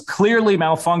cape that was clearly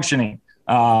malfunctioning.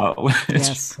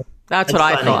 Yes. That's what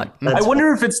I thought. I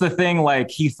wonder if it's the thing,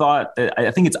 like he thought, I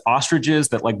think it's ostriches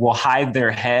that like will hide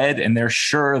their head and they're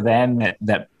sure then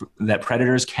that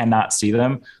predators cannot see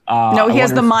them. No, he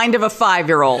has the mind of a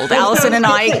 5-year-old. Allison and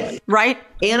I, right?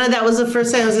 Anna, that was the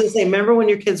first thing I was going to say. Remember when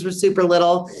your kids were super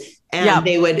little and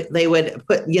they would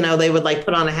put, they would like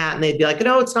put on a hat and they'd be like,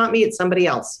 no, it's not me, it's somebody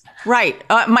else. Right.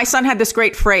 My son had this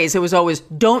great phrase. It was always,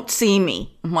 don't see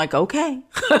me. I'm like, okay.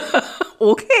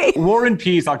 Okay. Warren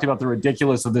P. talked about the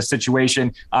ridiculous of this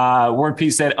situation. Warren P.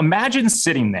 said, imagine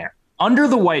sitting there under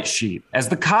the white sheet as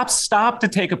the cops stop to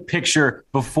take a picture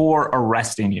before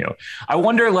arresting you. I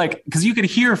wonder, because you could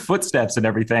hear footsteps and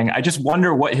everything. I just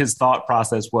wonder what his thought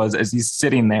process was as he's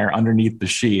sitting there underneath the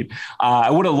sheet.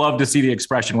 I would have loved to see the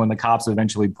expression when the cops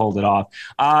eventually pulled it off.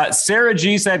 Sarah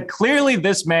G. said, clearly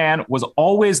this man was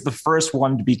always the first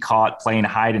one to be caught playing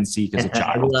hide and seek as a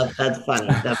child. That's funny.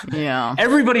 Yeah.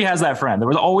 Everybody has that friend. There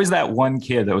was always that one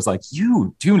kid that was like,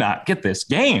 you do not get this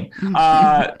game.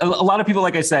 A lot of people,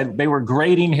 like I said, they were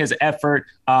grading his effort.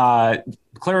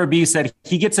 Clara B. said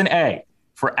he gets an A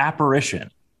for apparition.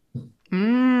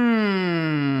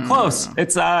 close.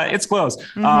 It's close.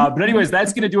 But anyways,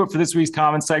 that's going to do it for this week's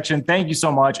comment section. Thank you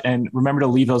so much. And remember to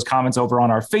leave those comments over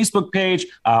on our Facebook page,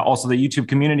 also the YouTube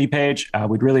community page.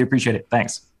 We'd really appreciate it.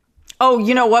 Thanks. Oh,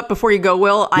 you know what? Before you go,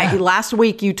 Will, last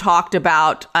week you talked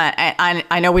about,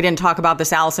 I know we didn't talk about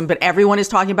this, Allison, but everyone is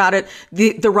talking about it.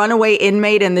 The runaway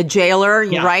inmate and the jailer,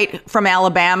 right, from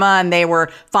Alabama, and they were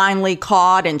finally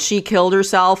caught and she killed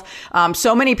herself.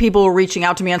 So many people were reaching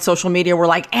out to me on social media, were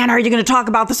like, Anna, are you going to talk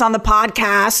about this on the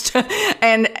podcast?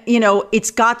 And,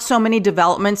 it's got so many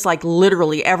developments, like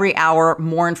literally every hour,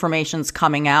 more information's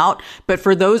coming out. But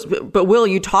Will,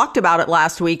 you talked about it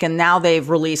last week, and now they've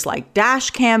released like dash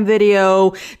cam video.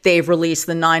 They've released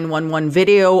the 911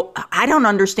 video. I don't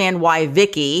understand why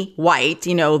Vicky White,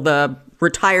 the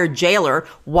retired jailer,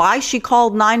 why she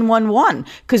called 911,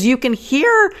 because you can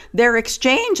hear their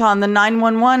exchange on the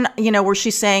 911, where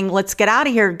she's saying, let's get out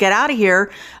of here, get out of here.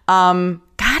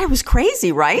 God, it was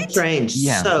crazy, right? Strange.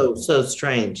 Yeah. So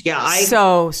strange. Yeah.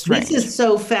 So strange. This is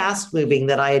so fast moving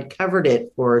that I had covered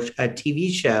it for a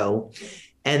TV show.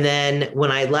 And then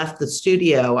when I left the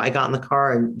studio, I got in the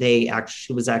car and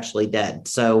she was actually dead.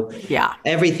 So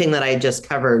everything that I just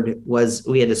covered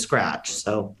we had to scratch.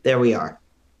 So there we are.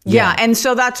 Yeah. And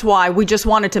so that's why we just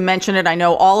wanted to mention it. I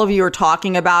know all of you are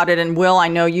talking about it. And Will, I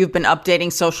know you've been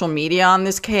updating social media on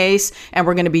this case, and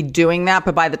we're going to be doing that.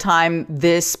 But by the time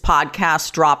this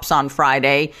podcast drops on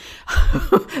Friday,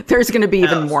 there's going to be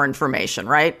even more information,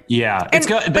 right? Yeah.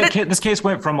 This case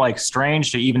went from like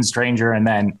strange to even stranger, and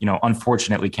then,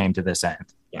 unfortunately came to this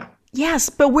end. Yeah. Yes,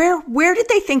 but where did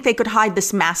they think they could hide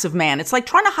this massive man? It's like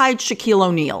trying to hide Shaquille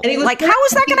O'Neal. Like, how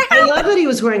is that going to happen? I love that he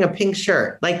was wearing a pink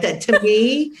shirt. Like that, to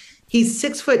me, he's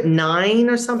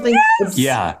 6'9" or something.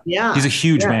 Yes. Yeah. He's a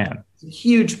huge man.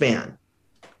 Huge man.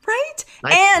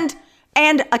 Right?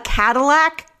 And a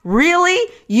Cadillac?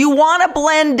 Really? You want to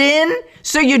blend in?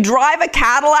 So you drive a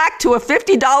Cadillac to a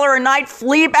 $50 a night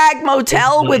Fleabag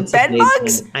motel with bed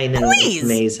bugs? I know. Please. It's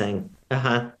amazing.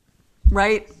 Uh-huh.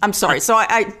 Right? I'm sorry. So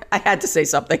I had to say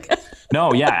something.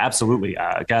 No, yeah, absolutely.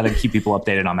 Got to keep people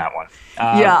updated on that one.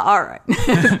 All right.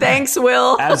 Thanks,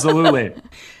 Will. Absolutely.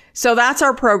 So that's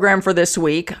our program for this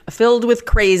week, filled with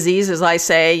crazies, as I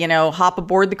say, hop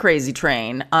aboard the crazy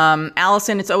train.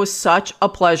 Allison, it's always such a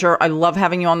pleasure. I love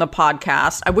having you on the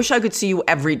podcast. I wish I could see you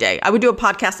every day. I would do a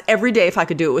podcast every day if I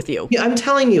could do it with you. Yeah, I'm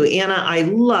telling you, Anna, I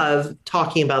love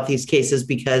talking about these cases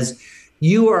because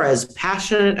you are as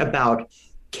passionate about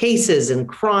cases and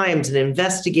crimes and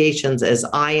investigations as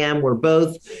I am. We're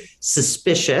both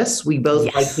suspicious. We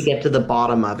both like to get to the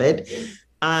bottom of it.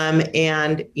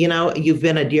 And, you've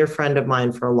been a dear friend of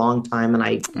mine for a long time, and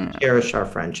I cherish our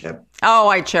friendship. Oh,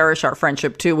 I cherish our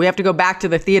friendship, too. We have to go back to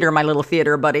the theater, my little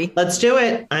theater buddy. Let's do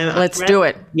it. Let's do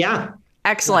it. Yeah.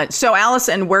 Excellent. So,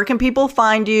 Allison, where can people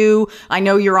find you? I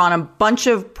know you're on a bunch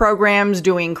of programs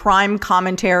doing crime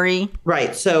commentary.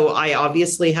 Right. So I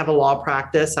obviously have a law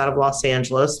practice out of Los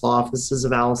Angeles, law offices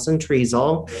of Allison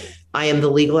Treasel. I am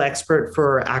the legal expert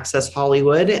for Access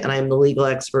Hollywood, and I'm the legal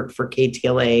expert for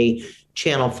KTLA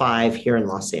Channel 5 here in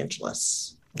Los Angeles.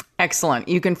 Excellent.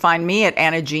 You can find me at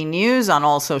Anna G News on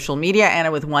all social media,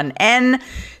 Anna with one N.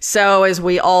 So as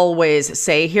we always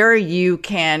say here, you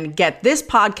can get this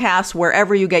podcast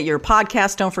wherever you get your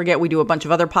podcasts. Don't forget, we do a bunch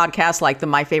of other podcasts like the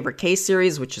My Favorite Case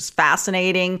series, which is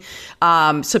fascinating.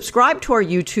 Subscribe to our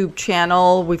YouTube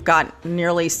channel. We've got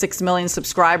nearly 6 million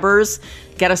subscribers.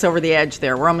 Get us over the edge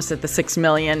there. We're almost at the 6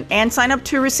 million. And sign up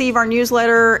to receive our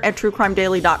newsletter at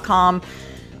truecrimedaily.com.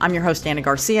 I'm your host, Anna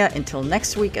Garcia. Until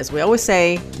next week, as we always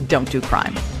say, don't do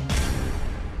crime.